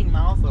fucking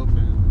mouth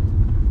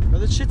open. Bro,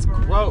 this shit's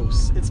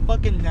gross. It's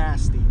fucking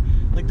nasty.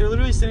 Like, they're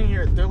literally sitting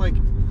here, they're like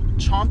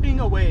chomping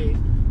away,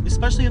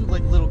 especially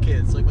like little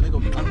kids. Like when they go,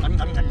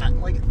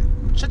 like,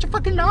 shut your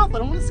fucking mouth. I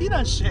don't want to see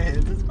that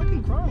shit. It's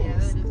fucking gross. Yeah,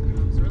 that is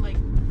gross. Or like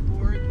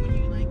bored when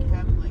you like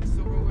have like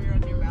silverware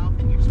on your mouth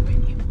and you're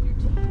squeezing it with your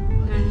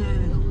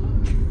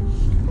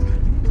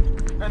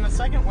teeth. And the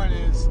second one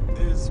is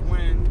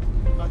when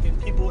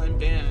fucking people in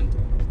band,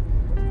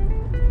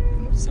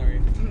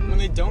 when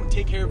they don't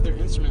take care of their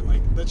instrument.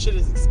 Like, that shit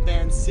is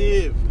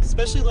expensive.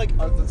 Especially like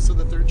so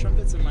the third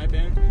trumpets in my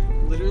band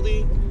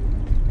literally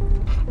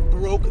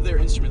broke their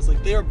instruments.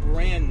 Like, they are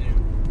brand new.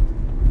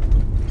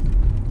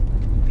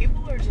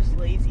 People are just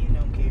lazy and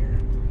don't care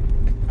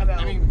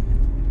about. I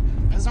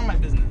mean, that's not my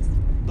business.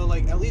 But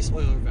like, at least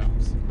oil their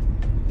valves.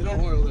 They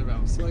don't oil their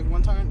valves. So like,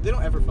 one time they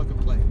don't ever fucking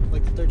play.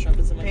 Like the third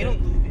trumpets in my they band,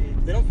 don't lube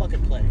it. they don't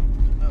fucking play.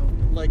 Oh,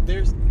 Like, they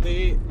don't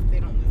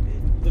lube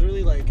it.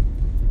 literally like,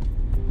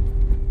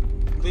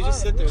 they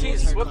just sit there.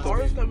 Jesus, what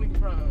Where is coming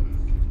from?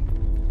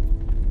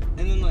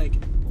 And then like,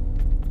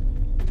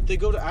 they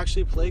go to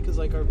actually play because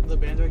like the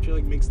band director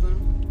like makes them,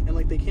 and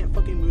like they can't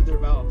fucking move their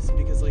valves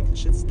because like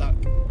shit's stuck.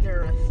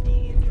 They're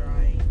rusty and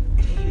dry.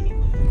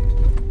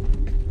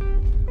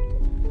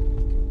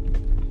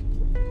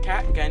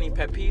 Kat, got any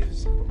pet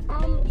peeves?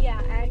 Yeah,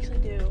 I actually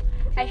do.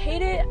 I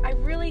hate it. I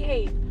really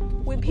hate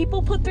when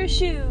people put their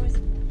shoes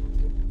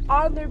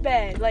on their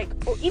bed, like,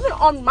 or even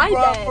on my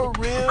Bruh, bed. for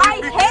real. I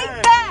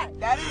hate that.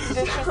 That is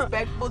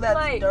disrespectful. That's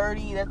Like,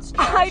 dirty. That's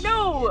I trash.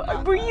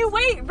 know. Were you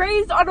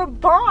raised on a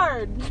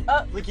barn?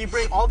 Like, you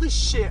bring all this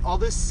shit, all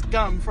this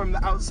scum from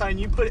the outside, and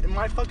you put it in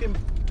my fucking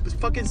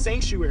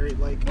sanctuary.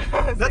 Like,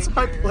 that's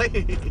my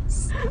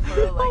place.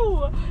 Bro,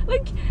 Oh,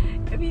 like,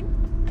 I mean,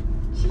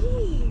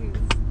 jeez.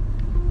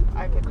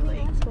 I could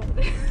relate.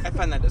 I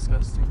find that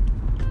disgusting.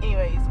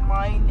 Anyways,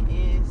 mine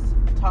is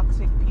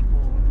toxic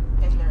people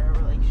and their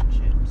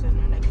relationships and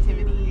their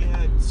negativity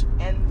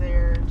and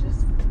their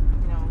just,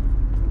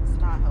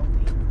 it's not healthy.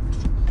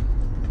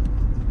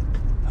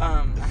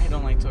 I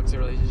don't like toxic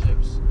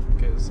relationships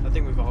because I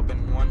think we've all been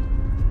in one.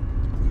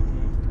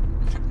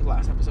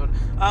 Last episode.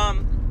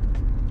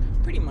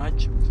 Pretty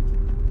much.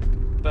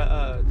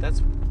 But that's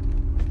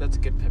a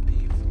good pet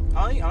peeve.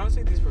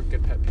 Honestly, these were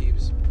good pet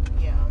peeves.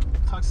 Yeah.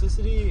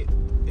 Toxicity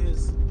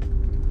is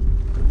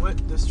what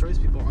destroys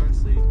people,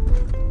 honestly.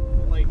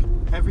 Like,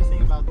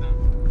 everything about them.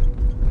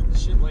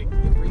 shit, like,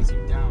 it brings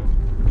you down.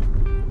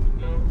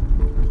 You know?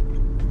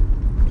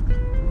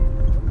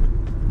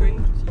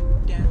 Brings you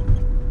down.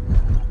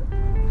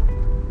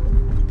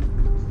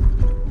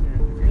 Here,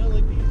 if you're gonna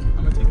lick me,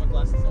 I'm gonna take my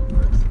glasses off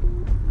first.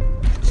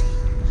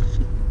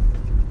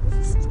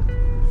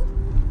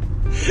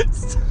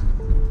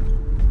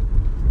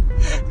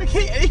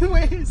 Okay,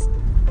 anyways.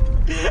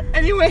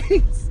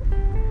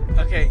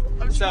 Okay,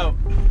 so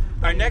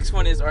our next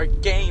one is our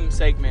game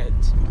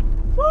segment.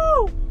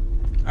 Woo!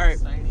 Alright,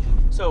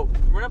 so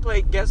we're gonna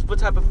play guess what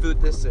type of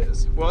food this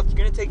is. Well, you're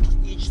gonna take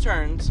each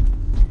turns,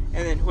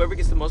 and then whoever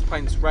gets the most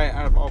points right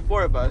out of all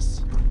four of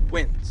us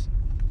wins.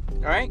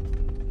 Alright?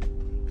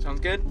 Sounds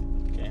good?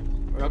 Okay.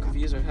 We're all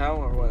confused or how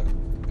or what?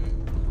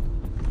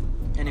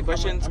 Any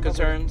questions,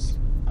 concerns?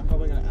 I'm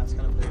probably gonna ask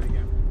how to play the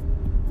game.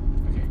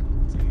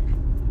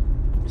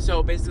 Okay.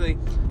 So basically,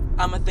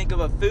 I'm gonna think of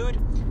a food,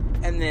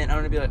 and then I'm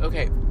gonna be like,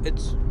 okay,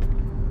 it's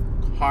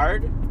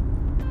hard.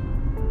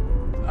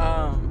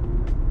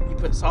 You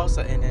put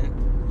salsa in it.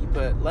 You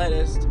put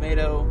lettuce,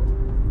 tomato,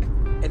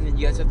 and then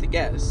you guys have to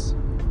guess.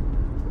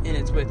 And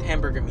it's with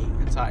hamburger meat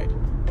inside.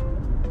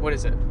 What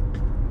is it?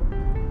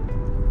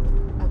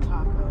 A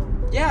taco.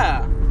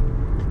 Yeah,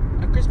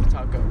 a crispy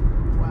taco.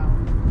 Wow.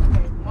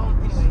 Okay. Well,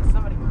 anyway,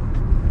 somebody go.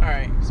 All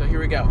right, so here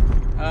we go.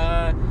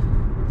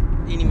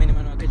 Eeny, meeny,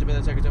 miny, moe, catch a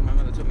better taco. My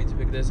mother told me to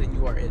pick this, and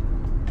you are it.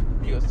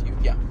 It goes to you.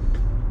 Yeah.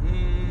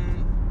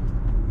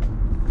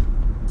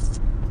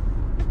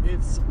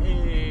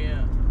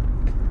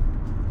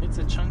 It's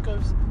a chunk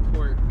of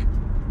pork,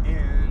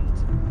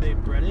 and they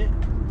bread it,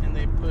 and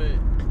they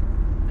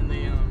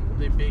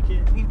bake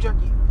it. Beef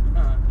jerky.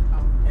 Oh.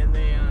 And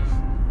they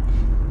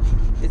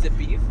Is it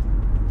beef?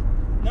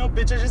 No,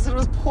 bitch, I just said it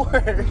was pork.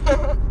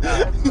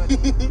 That's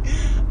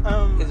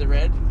funny. Is it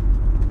red?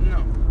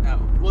 No. No.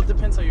 Well, it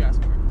depends how you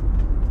ask for it.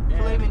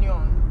 Filet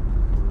mignon.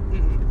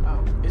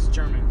 Oh. It's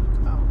German.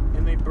 Oh.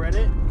 And they bread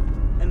it,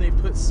 and they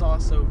put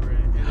sauce over it,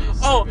 and they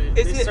serve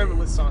they serve it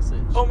with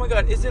sausage. Oh my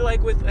god, is it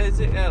like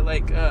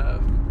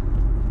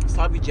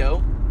sloppy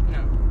Joe?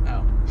 No.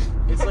 Oh.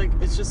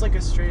 It's just like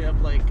a straight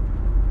up like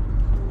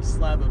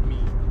slab of meat.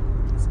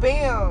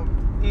 Spam.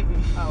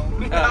 Oh.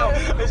 No,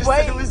 I just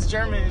said it was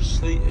German.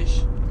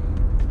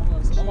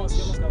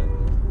 Almost got it.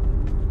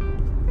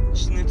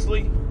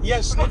 Schnitzli?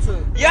 Yeah,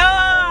 schnitzel. Yeah,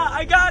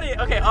 I got it.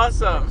 Okay,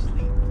 awesome.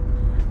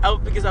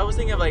 Because I was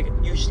thinking of like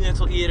you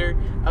schnitzel eater,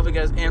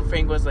 because Anne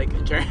Frank was like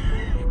a German.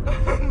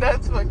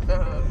 That's fucked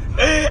up.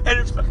 And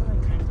it's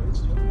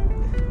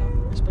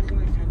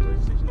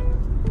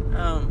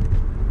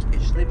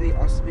ich liebe die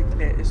Ausbildung,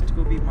 ist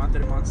to be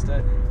Monster,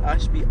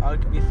 ich be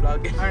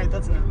Flagge. Alright,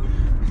 that's enough.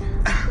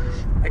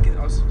 I can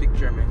also speak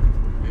German.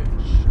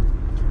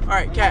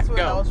 Alright, Kat, That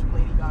go. was from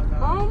Lady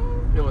Gaga.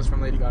 It was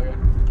from Lady Gaga.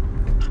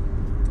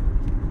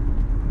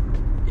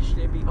 Ich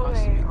liebe die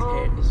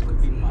Ausbildung, ist to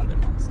be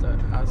Monster,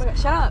 Oh my god,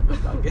 shut up.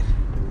 Flagge.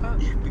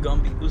 We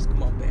gonna be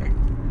Uskumon Bear.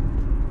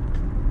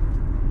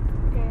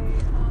 Okay,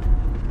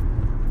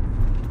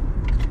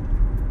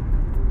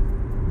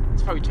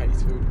 It's probably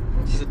Chinese food.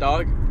 Is it a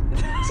dog?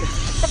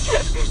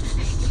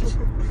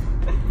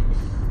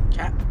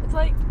 Cat. it's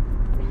like,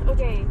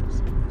 okay.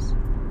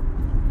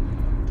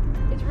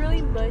 It's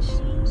really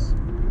mushy,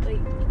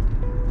 like,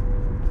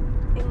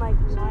 in like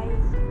white.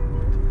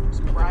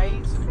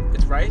 Rice.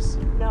 It's rice?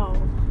 No.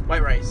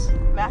 White rice.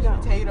 Mashed No.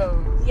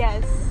 potatoes.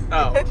 Yes.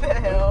 Oh. What the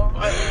hell?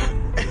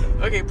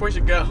 Okay,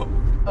 Porsha, go.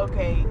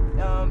 Okay,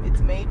 it's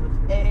made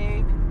with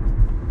egg,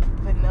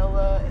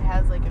 vanilla. It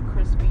has like a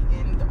crispy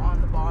end on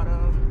the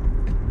bottom.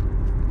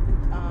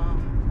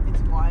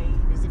 It's white.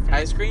 Is it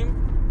Ice cream?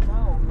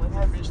 No, it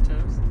has French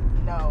toast?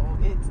 no.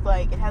 It's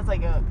like it has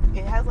like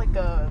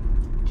a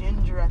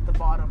ginger at the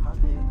bottom of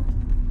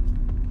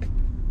it,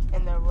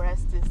 and the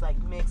rest is like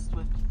mixed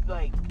with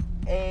like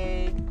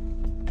egg,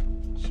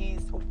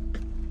 cheese.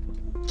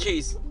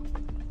 Cheese.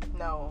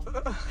 No,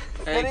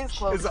 Egg. it is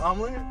close. Is it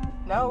omelet?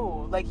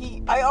 No, like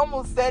I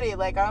almost said it.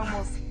 Like I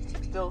almost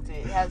built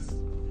it. It has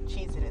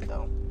cheese in it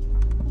though.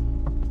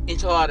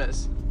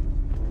 Enchiladas.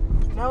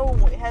 No,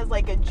 it has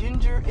like a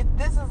ginger.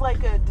 This is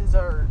like a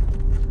dessert.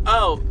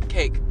 Oh,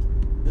 cake.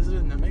 Is it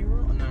a nutmeg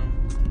roll? No.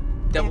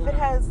 Double, If it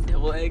has-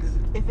 double eggs.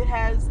 If it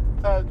has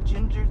a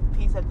ginger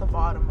piece at the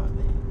bottom of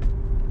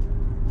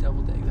it.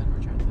 Double eggs. I've never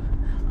tried that.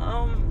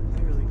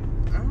 They're really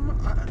good. I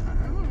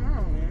don't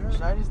know, man.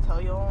 Should I just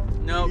tell y'all?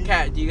 No,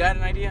 Kat, do you got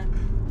an idea?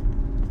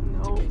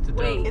 No. okay, to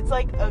Wait. It's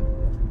like a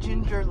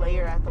ginger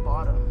layer at the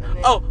bottom. And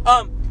then,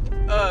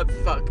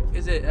 Fuck.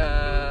 Is it, God.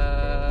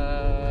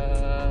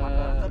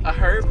 a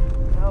herb?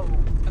 No.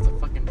 That's a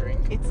fucking drink.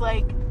 It's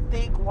like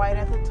thick white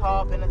at the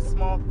top and a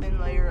small thin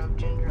layer of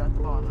ginger at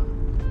the bottom.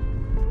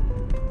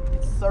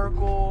 It's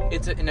circle.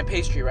 It's in a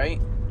pastry, right?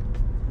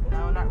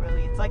 No, not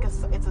really. It's like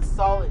it's a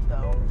solid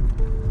though.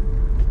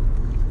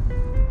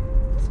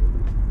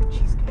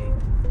 Cheesecake.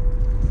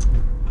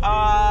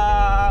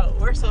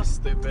 We're so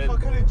stupid.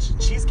 What kind of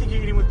cheesecake are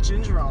you eating with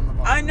ginger on the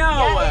bottom? I know.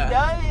 Yeah, it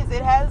does.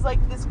 It has like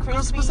this crispy.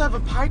 You're supposed to have a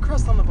pie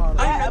crust on the bottom.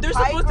 I Yeah, know. a There's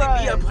pie supposed to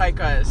be a crust. pie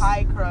crust.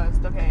 Pie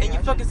crust. Okay. And you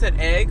I fucking said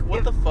egg.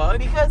 What the fuck?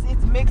 Because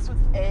it's mixed with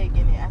egg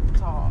in it at the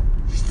top.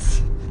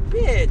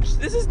 Bitch,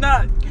 this is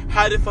not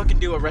how to fucking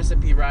do a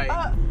recipe right.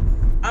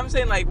 I'm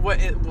saying like what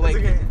it like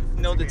okay.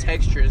 know the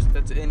textures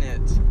that's in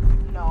it.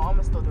 No, I'm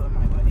gonna still do it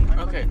my way.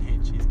 I Okay. fucking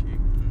hate cheesecake.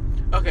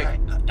 Okay.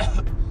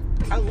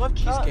 I love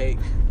cheesecake.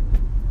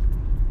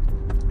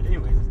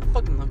 Anyways. I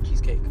fucking love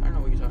cheesecake. I don't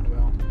know what you're talking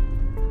about.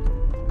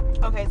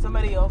 Okay,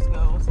 somebody else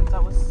go since I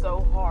was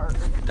so hard.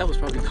 That was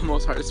probably the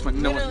most hardest one.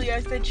 No one. Literally,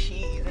 I said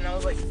cheese and I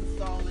was like,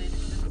 solid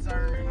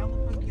dessert. How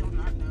the fuck you'll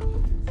not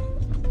know?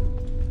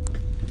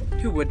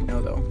 Who wouldn't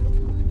know though?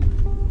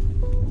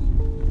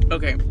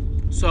 Okay,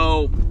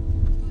 so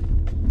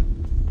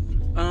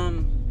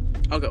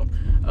I'll go.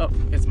 Oh,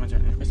 it's my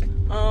turn. Anyways.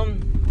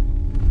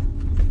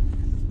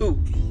 Ooh,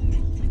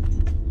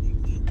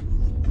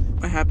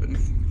 what happened?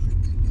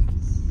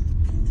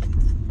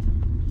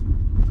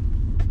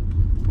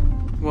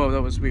 Whoa,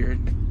 that was weird.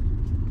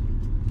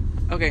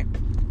 Okay,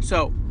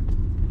 so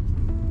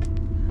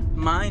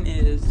mine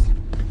is.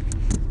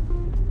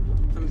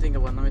 Let me think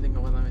of one.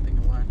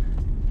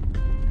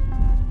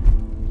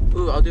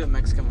 Ooh, I'll do a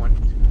Mexican one.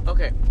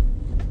 Okay,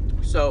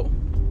 so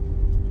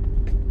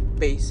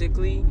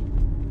basically,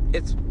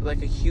 it's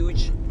like a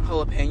huge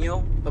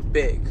jalapeno, but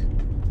big,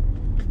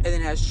 and then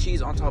has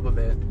cheese on top of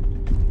it.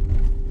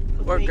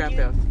 Or Bacon? Grand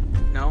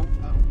Beef. No.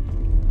 Oh.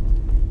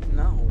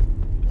 No.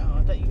 Oh,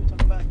 I thought you were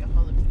talking about like a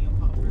jalapeno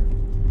popper.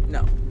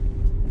 No.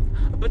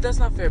 But that's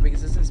not fair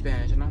because it's in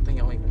Spanish. I don't think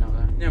I'll even know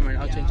that. Never mind,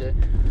 I'll Yeah. change it.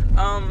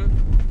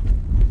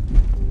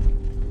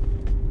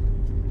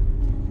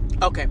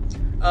 Okay.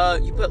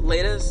 You put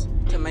lettuce,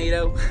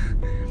 tomato.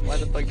 Why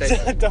the fuck did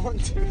I Don't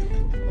do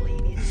that.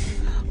 Ladies.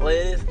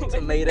 lettuce,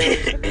 tomato.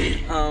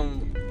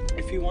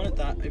 If you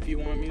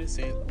want me to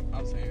say it,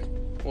 I'll say it.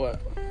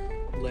 What?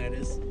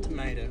 Lettuce,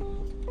 tomato.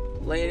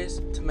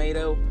 Lettuce,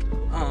 tomato.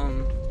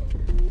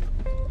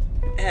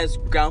 It has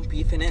ground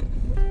beef in it.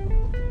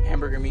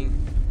 Hamburger meat.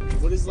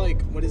 What is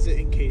it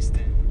encased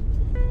in?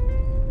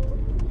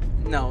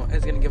 No,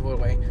 it's gonna give it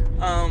away.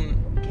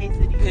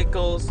 Quesadilla.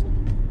 Pickles.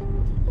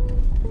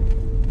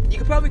 You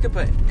could put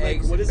Like,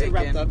 eggs. what is it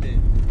bacon. wrapped up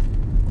in?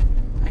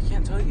 I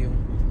can't tell you.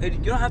 You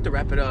don't have to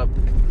wrap it up.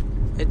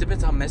 It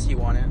depends how messy you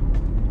want it.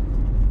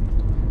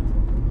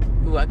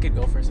 Ooh, I could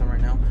go for some right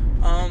now.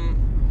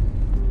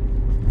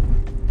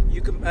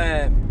 You could put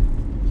it.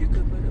 You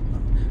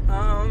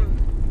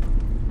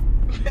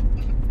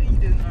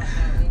did not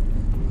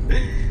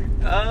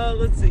know.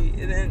 Let's see.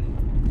 And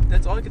then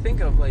that's all I could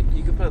think of. Like,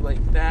 you could put like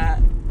that.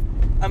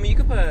 I mean, you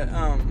could put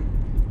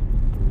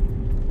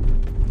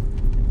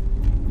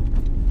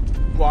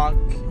guac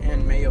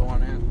and mayo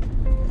on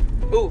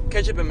it. Ooh,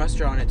 ketchup and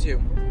mustard on it too.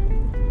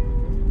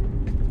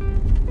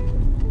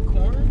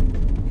 Corn?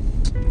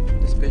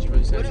 This bitch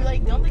really says What it. are,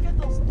 like, don't they got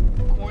those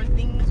corn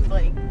things with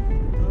like,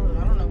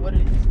 I don't know what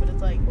it is, but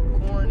it's like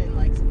corn and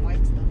like some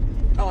white stuff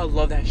in it. Oh, I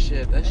love that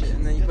shit. That shit.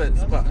 And then you put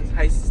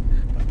spicy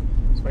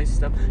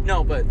stuff.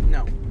 No, but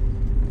no.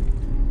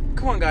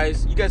 Come on,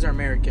 guys. You guys are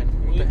American.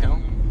 What the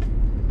hell?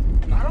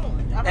 I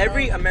don't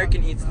Every know what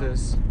American you're eats talking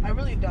this. about. I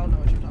really don't know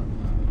what you're talking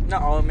about.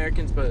 Not all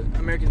Americans, but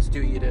Americans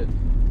do eat it.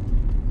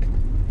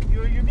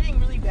 You're being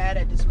really bad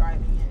at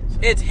describing it. So.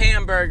 It's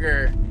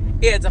hamburger.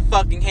 It's a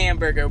fucking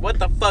hamburger. What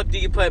the fuck do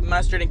you put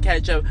mustard and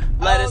ketchup,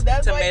 lettuce,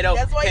 tomato,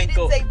 That's why he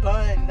pickle? didn't say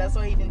bun. That's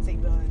why he didn't say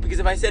bun. Because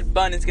if I said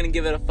bun, it's gonna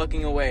give it a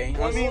fucking away.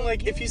 Well, I mean,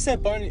 like, if you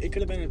said bun, it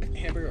could have been a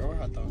hamburger or a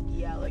hot dog.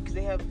 Yeah, like, 'cause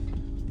they have...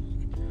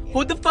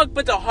 Who the fuck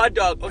puts a hot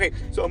dog? Okay,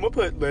 so I'm gonna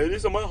put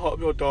lettuce on my hot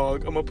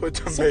dog. I'm gonna put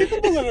Some tomato.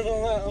 people put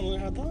lettuce on their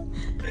hot dog.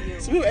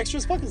 Some people extra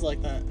as fuck is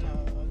like that.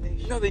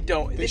 No, they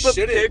don't. They put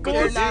shouldn't, but pickles.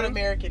 They're not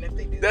American if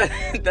they do That,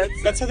 that.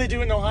 That's how they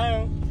do in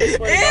Ohio. I Ew!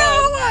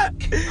 swear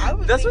to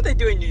God. That's what they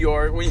do in New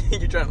York when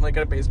you're trying to like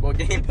at a baseball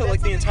They game. put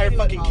like the entire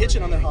fucking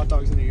kitchen on their hot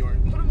dogs in New York.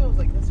 What if it was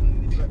like this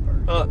one we do at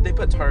first? They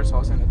put tartar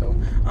sauce in it though.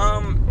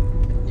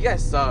 You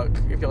guys suck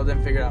if y'all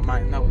didn't figure out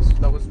mine. That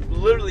was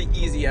literally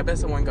easy. I bet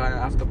someone got it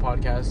after the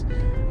podcast.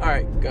 All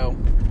right, go.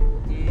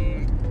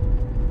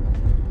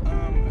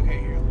 Okay,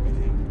 here, let me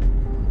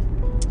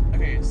think.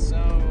 Okay, so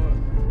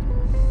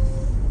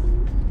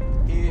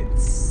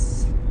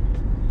it's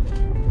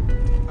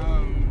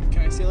can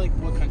I say like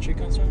what country it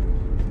comes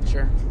from?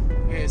 Sure.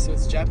 Okay, so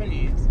it's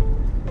Japanese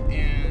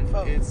and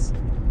Pho. it's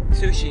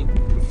Sushi.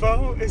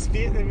 pho is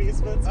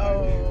Vietnamese, but it's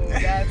Oh,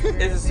 that's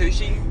Is it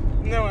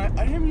sushi? no, I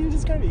haven't even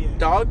described it yet.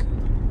 Dog?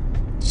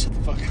 Shut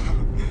the fuck up.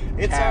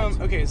 It's Cat.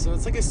 okay, so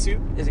it's like a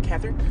soup Is it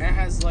Cathrine? and it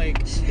has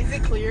like Is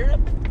it clear?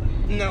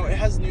 no, it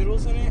has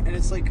noodles in it and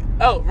it's like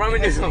Oh, ramen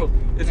It has, noodle.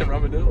 like- Is it no.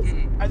 ramen noodles?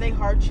 Mm-mm. Are they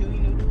hard, chewy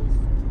noodles?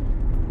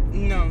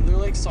 No, they're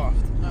like soft.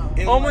 No.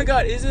 And, Oh my like-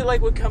 god, is it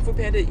like what Kung Fu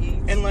Panda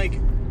eats? And like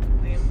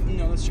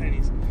no, that's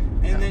Chinese.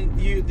 And No. then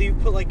you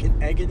put like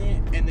an egg in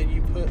it, and then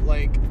you put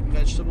like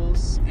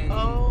vegetables and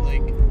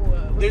like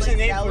with, there's like, a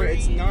name for it.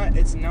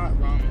 It's not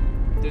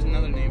ramen. There's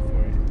another name for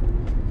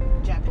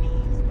it. Japanese.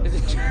 but Is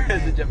it, it's not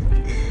is it that.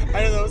 Japanese?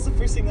 I don't know. It's the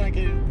first thing that I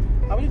could.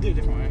 I'm gonna do a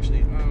different one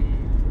actually.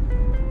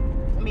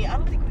 I mean, I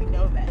don't think we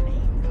know that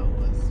name though.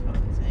 That's what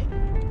I'm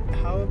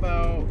saying. How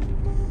about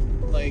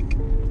like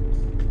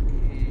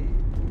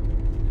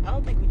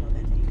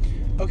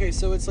Okay,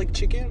 so it's like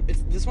chicken.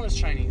 This one is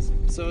Chinese.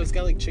 So it's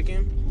got like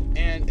chicken,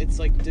 and it's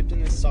like dipped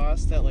in this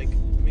sauce that like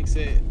makes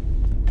it.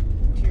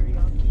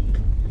 Teriyaki.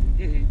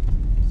 Mm-mm.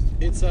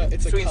 It's a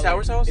Sweet and color.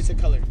 sour sauce? It's a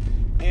color,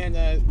 and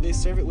they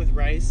serve it with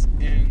rice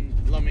and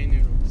lo mein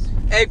noodles.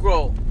 Egg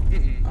roll.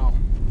 Mm-mm. Oh.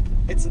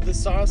 It's the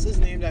sauce is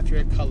named after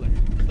a color,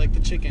 like the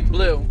chicken.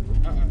 Blue.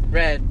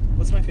 Red.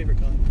 What's my favorite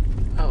color?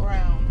 Oh.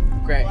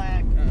 Brown. Gray.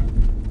 Black.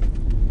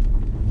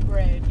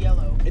 Red.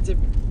 Yellow. It's a.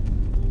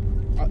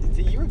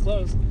 You were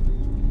close.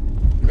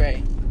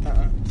 Gray.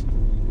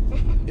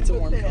 It's a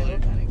warm What the hell color.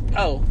 kind of-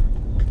 Oh.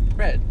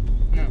 Red.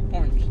 No.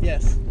 Orange.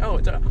 Yes. Oh,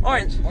 it's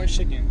orange. Orange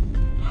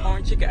chicken.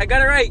 Orange chicken. I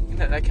got it right.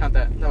 I count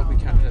that. That will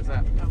be counted as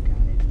that. Don't count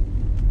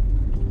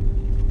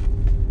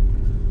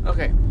it.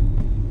 Okay.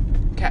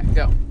 Cat,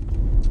 go.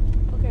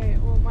 Okay,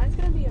 well, mine's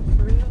gonna be a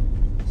fruit.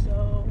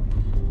 So,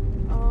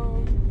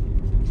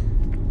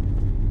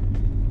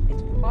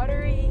 it's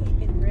watery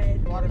and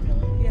red.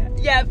 Watermelon. Yeah.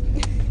 Yep.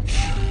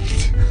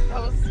 That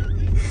was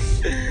silly.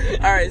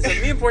 Alright, so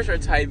me and Porsha are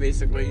tied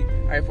basically.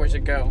 Alright,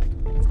 Porsha, go.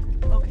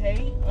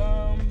 Okay.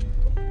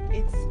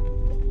 It's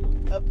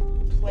a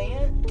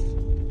plant.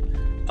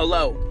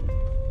 Aloe.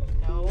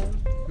 No.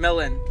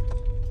 Melon.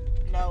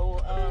 No.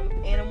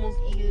 Animals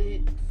eat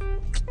it.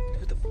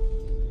 What the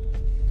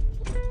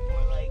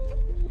Or like,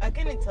 I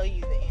couldn't tell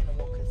you the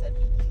animal because that'd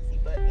be easy.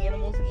 But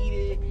animals eat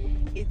it.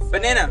 It's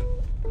Banana.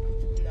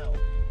 No.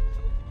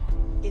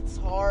 It's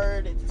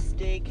hard. It's a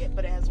stick,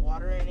 but it has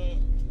water in it.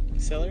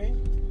 Celery?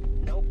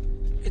 Nope.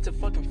 It's a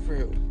fucking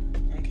fruit.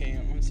 Okay,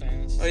 I'm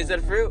sorry. Oh, is that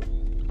a fruit?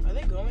 Are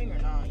they going or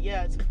not?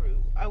 Yeah, it's a fruit.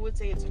 I would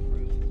say it's a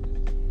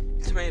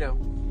fruit. Tomato.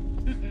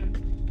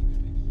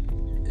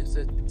 Is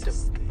it?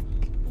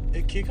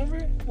 A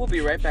cucumber? We'll be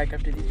right back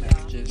after these You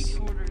messages.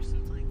 can order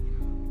some like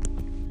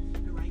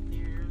right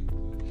there.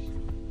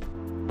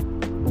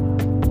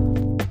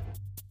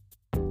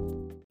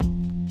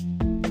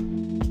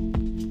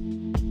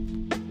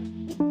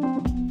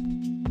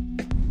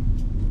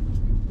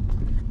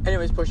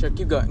 Anyways, Porsha,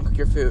 keep going. Cook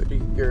your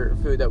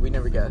food that we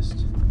never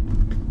guessed.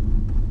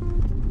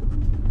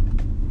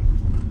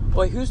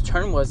 Wait, whose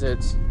turn was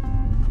it?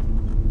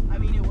 I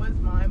mean, it was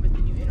mine, but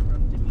then you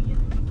interrupted me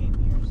and then we came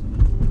here.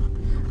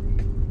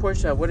 So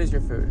Porsha, what is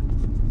your food?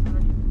 I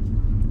don't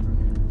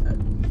even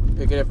remember.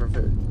 Pick a different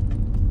food.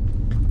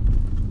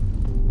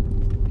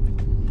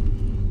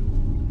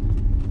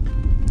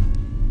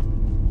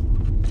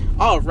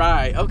 All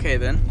right. Okay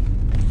then.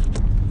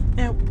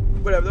 Yeah.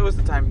 Whatever. That was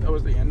the time. That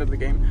was the end of the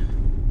game.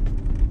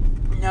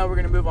 Now we're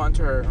gonna move on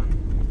to our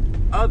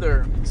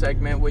other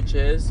segment, which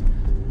is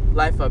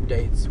life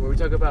updates, where we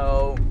talk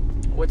about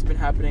what's been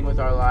happening with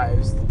our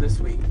lives this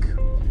week,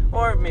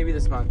 or maybe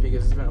this month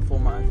because it's been a full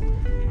month.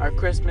 Our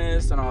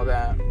Christmas and all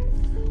that.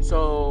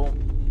 So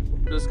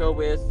let's go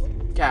with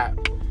Kat.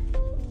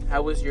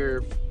 How was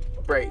your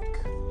break?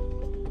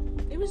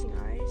 It was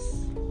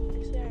nice.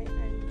 Actually, I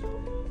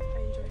enjoyed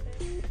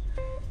it.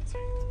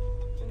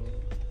 And,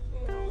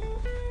 you know,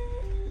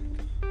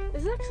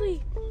 it's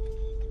actually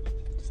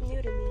just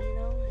new to me, you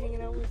know,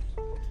 hanging out with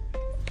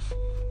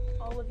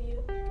all of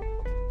you.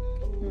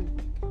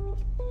 And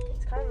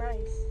it's kind of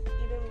nice,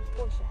 even with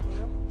Porsha, you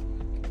know.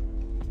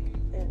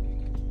 And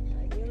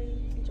I really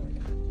enjoyed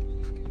it.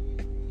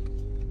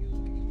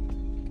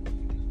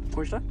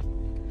 Porsha?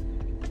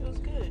 It was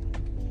good.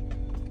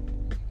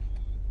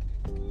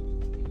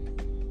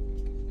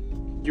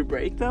 Your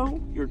break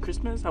though? Your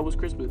Christmas? How was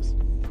Christmas?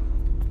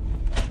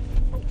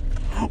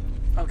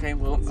 Okay,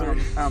 well, So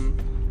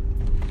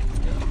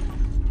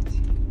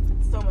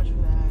much for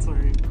that.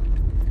 Sorry.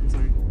 I'm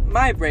sorry.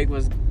 my break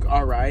was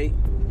alright.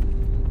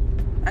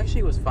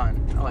 Actually, it was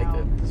fun. I liked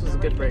it. This was a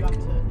good break.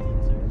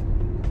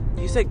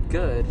 You said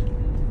good.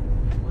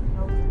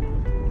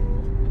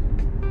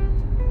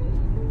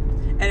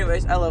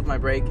 Anyways, I love my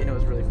break and it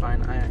was really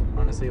fun.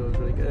 Honestly, it was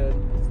really good.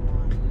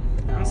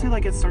 Honestly,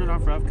 like, it started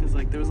off rough because,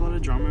 like, there was a lot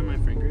of drama in my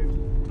friend group,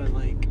 but,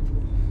 like,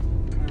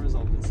 kind of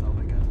resolved itself,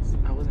 I guess.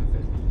 I wasn't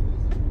fit.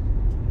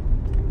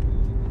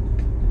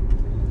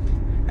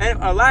 And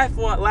our last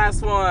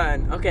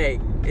one. Okay,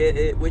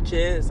 which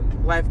is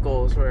life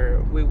goals, where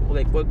we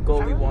like what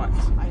goal we want.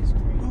 Ice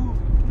cream.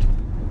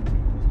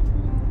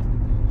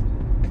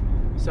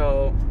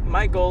 So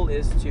my goal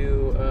is to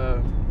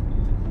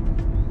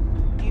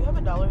Do you have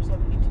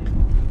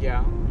 $1.72?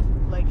 yeah,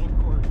 Like in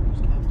quarters,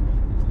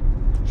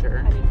 Cathrine? sure.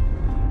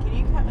 Can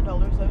you cut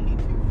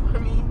 $1.72 for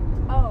me?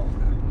 Oh,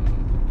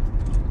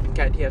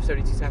 Kat, do you have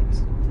 72 cents?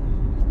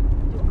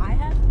 do I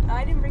have?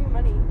 I didn't bring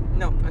money.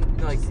 No,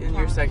 like in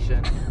your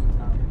section.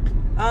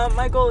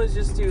 My goal is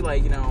just to,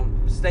 like, you know,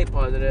 stay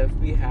positive,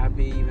 be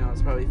happy, even though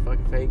it's probably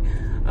fucking fake.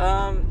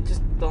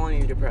 Just don't want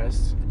you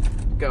depressed.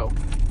 Go.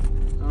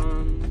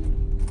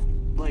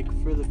 Like,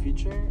 for the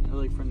future, or,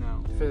 like, for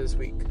now? For this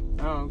week.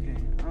 Oh, okay.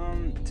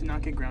 To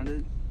not get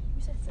grounded.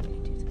 You said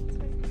 72 cents,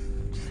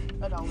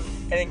 right? $1.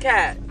 And then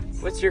Kat,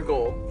 what's your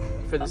goal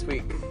for this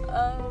week?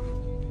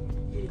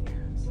 Eating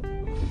ass.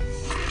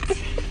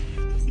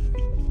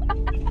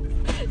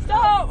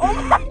 Stop! Oh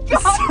my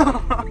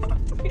god!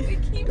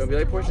 Don't be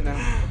like Porsha now.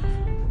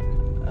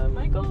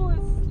 my goal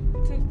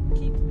is to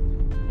keep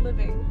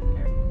living.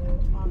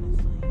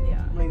 Honestly.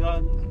 Yeah. Oh my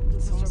god,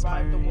 that's so To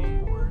survive the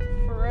inspiring. World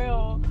War. For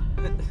real.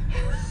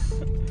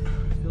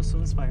 I feel so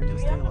inspired Do to we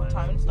stay have enough alive.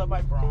 time to stop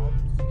by Brahms?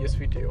 Yes,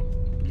 we do.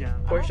 Yeah.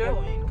 Porsha? I'm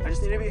not going, I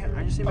just need to be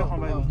home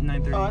by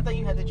 9:30. Oh, I thought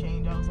you had to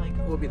change. I was like,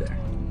 We'll be there.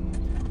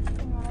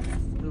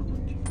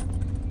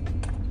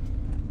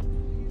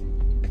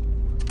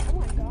 Oh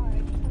my god.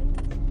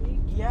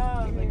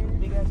 yeah, like a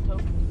big ass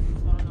token.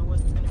 I don't know what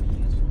it's gonna be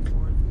useful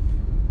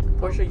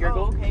for. Porsha, your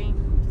goal? Okay.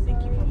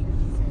 Thank you for 50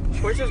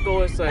 cents. Portia's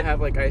goal is to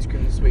have like ice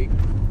cream this week.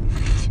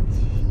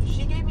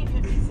 She gave me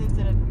 50 cents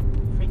and a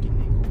freaking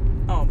nickel.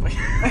 Oh my.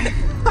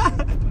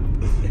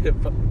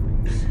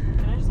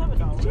 Can I just have a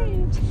dollar?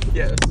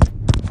 Yes.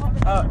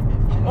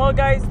 Well,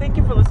 guys, thank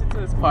you for listening to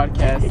this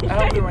podcast.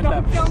 I hope we weren't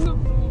that.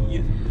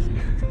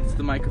 It's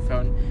the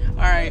microphone.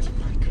 All right.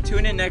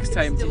 Tune in next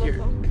time to hear.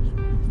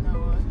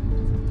 No,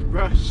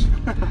 Rush.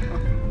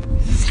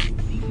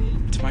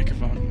 It's a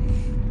microphone.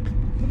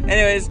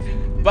 Anyways,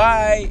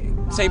 bye.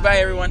 Say bye,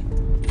 everyone.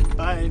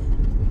 Bye.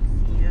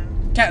 yeah.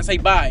 Can't say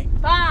bye.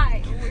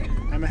 Bye.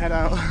 I'm gonna head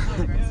out.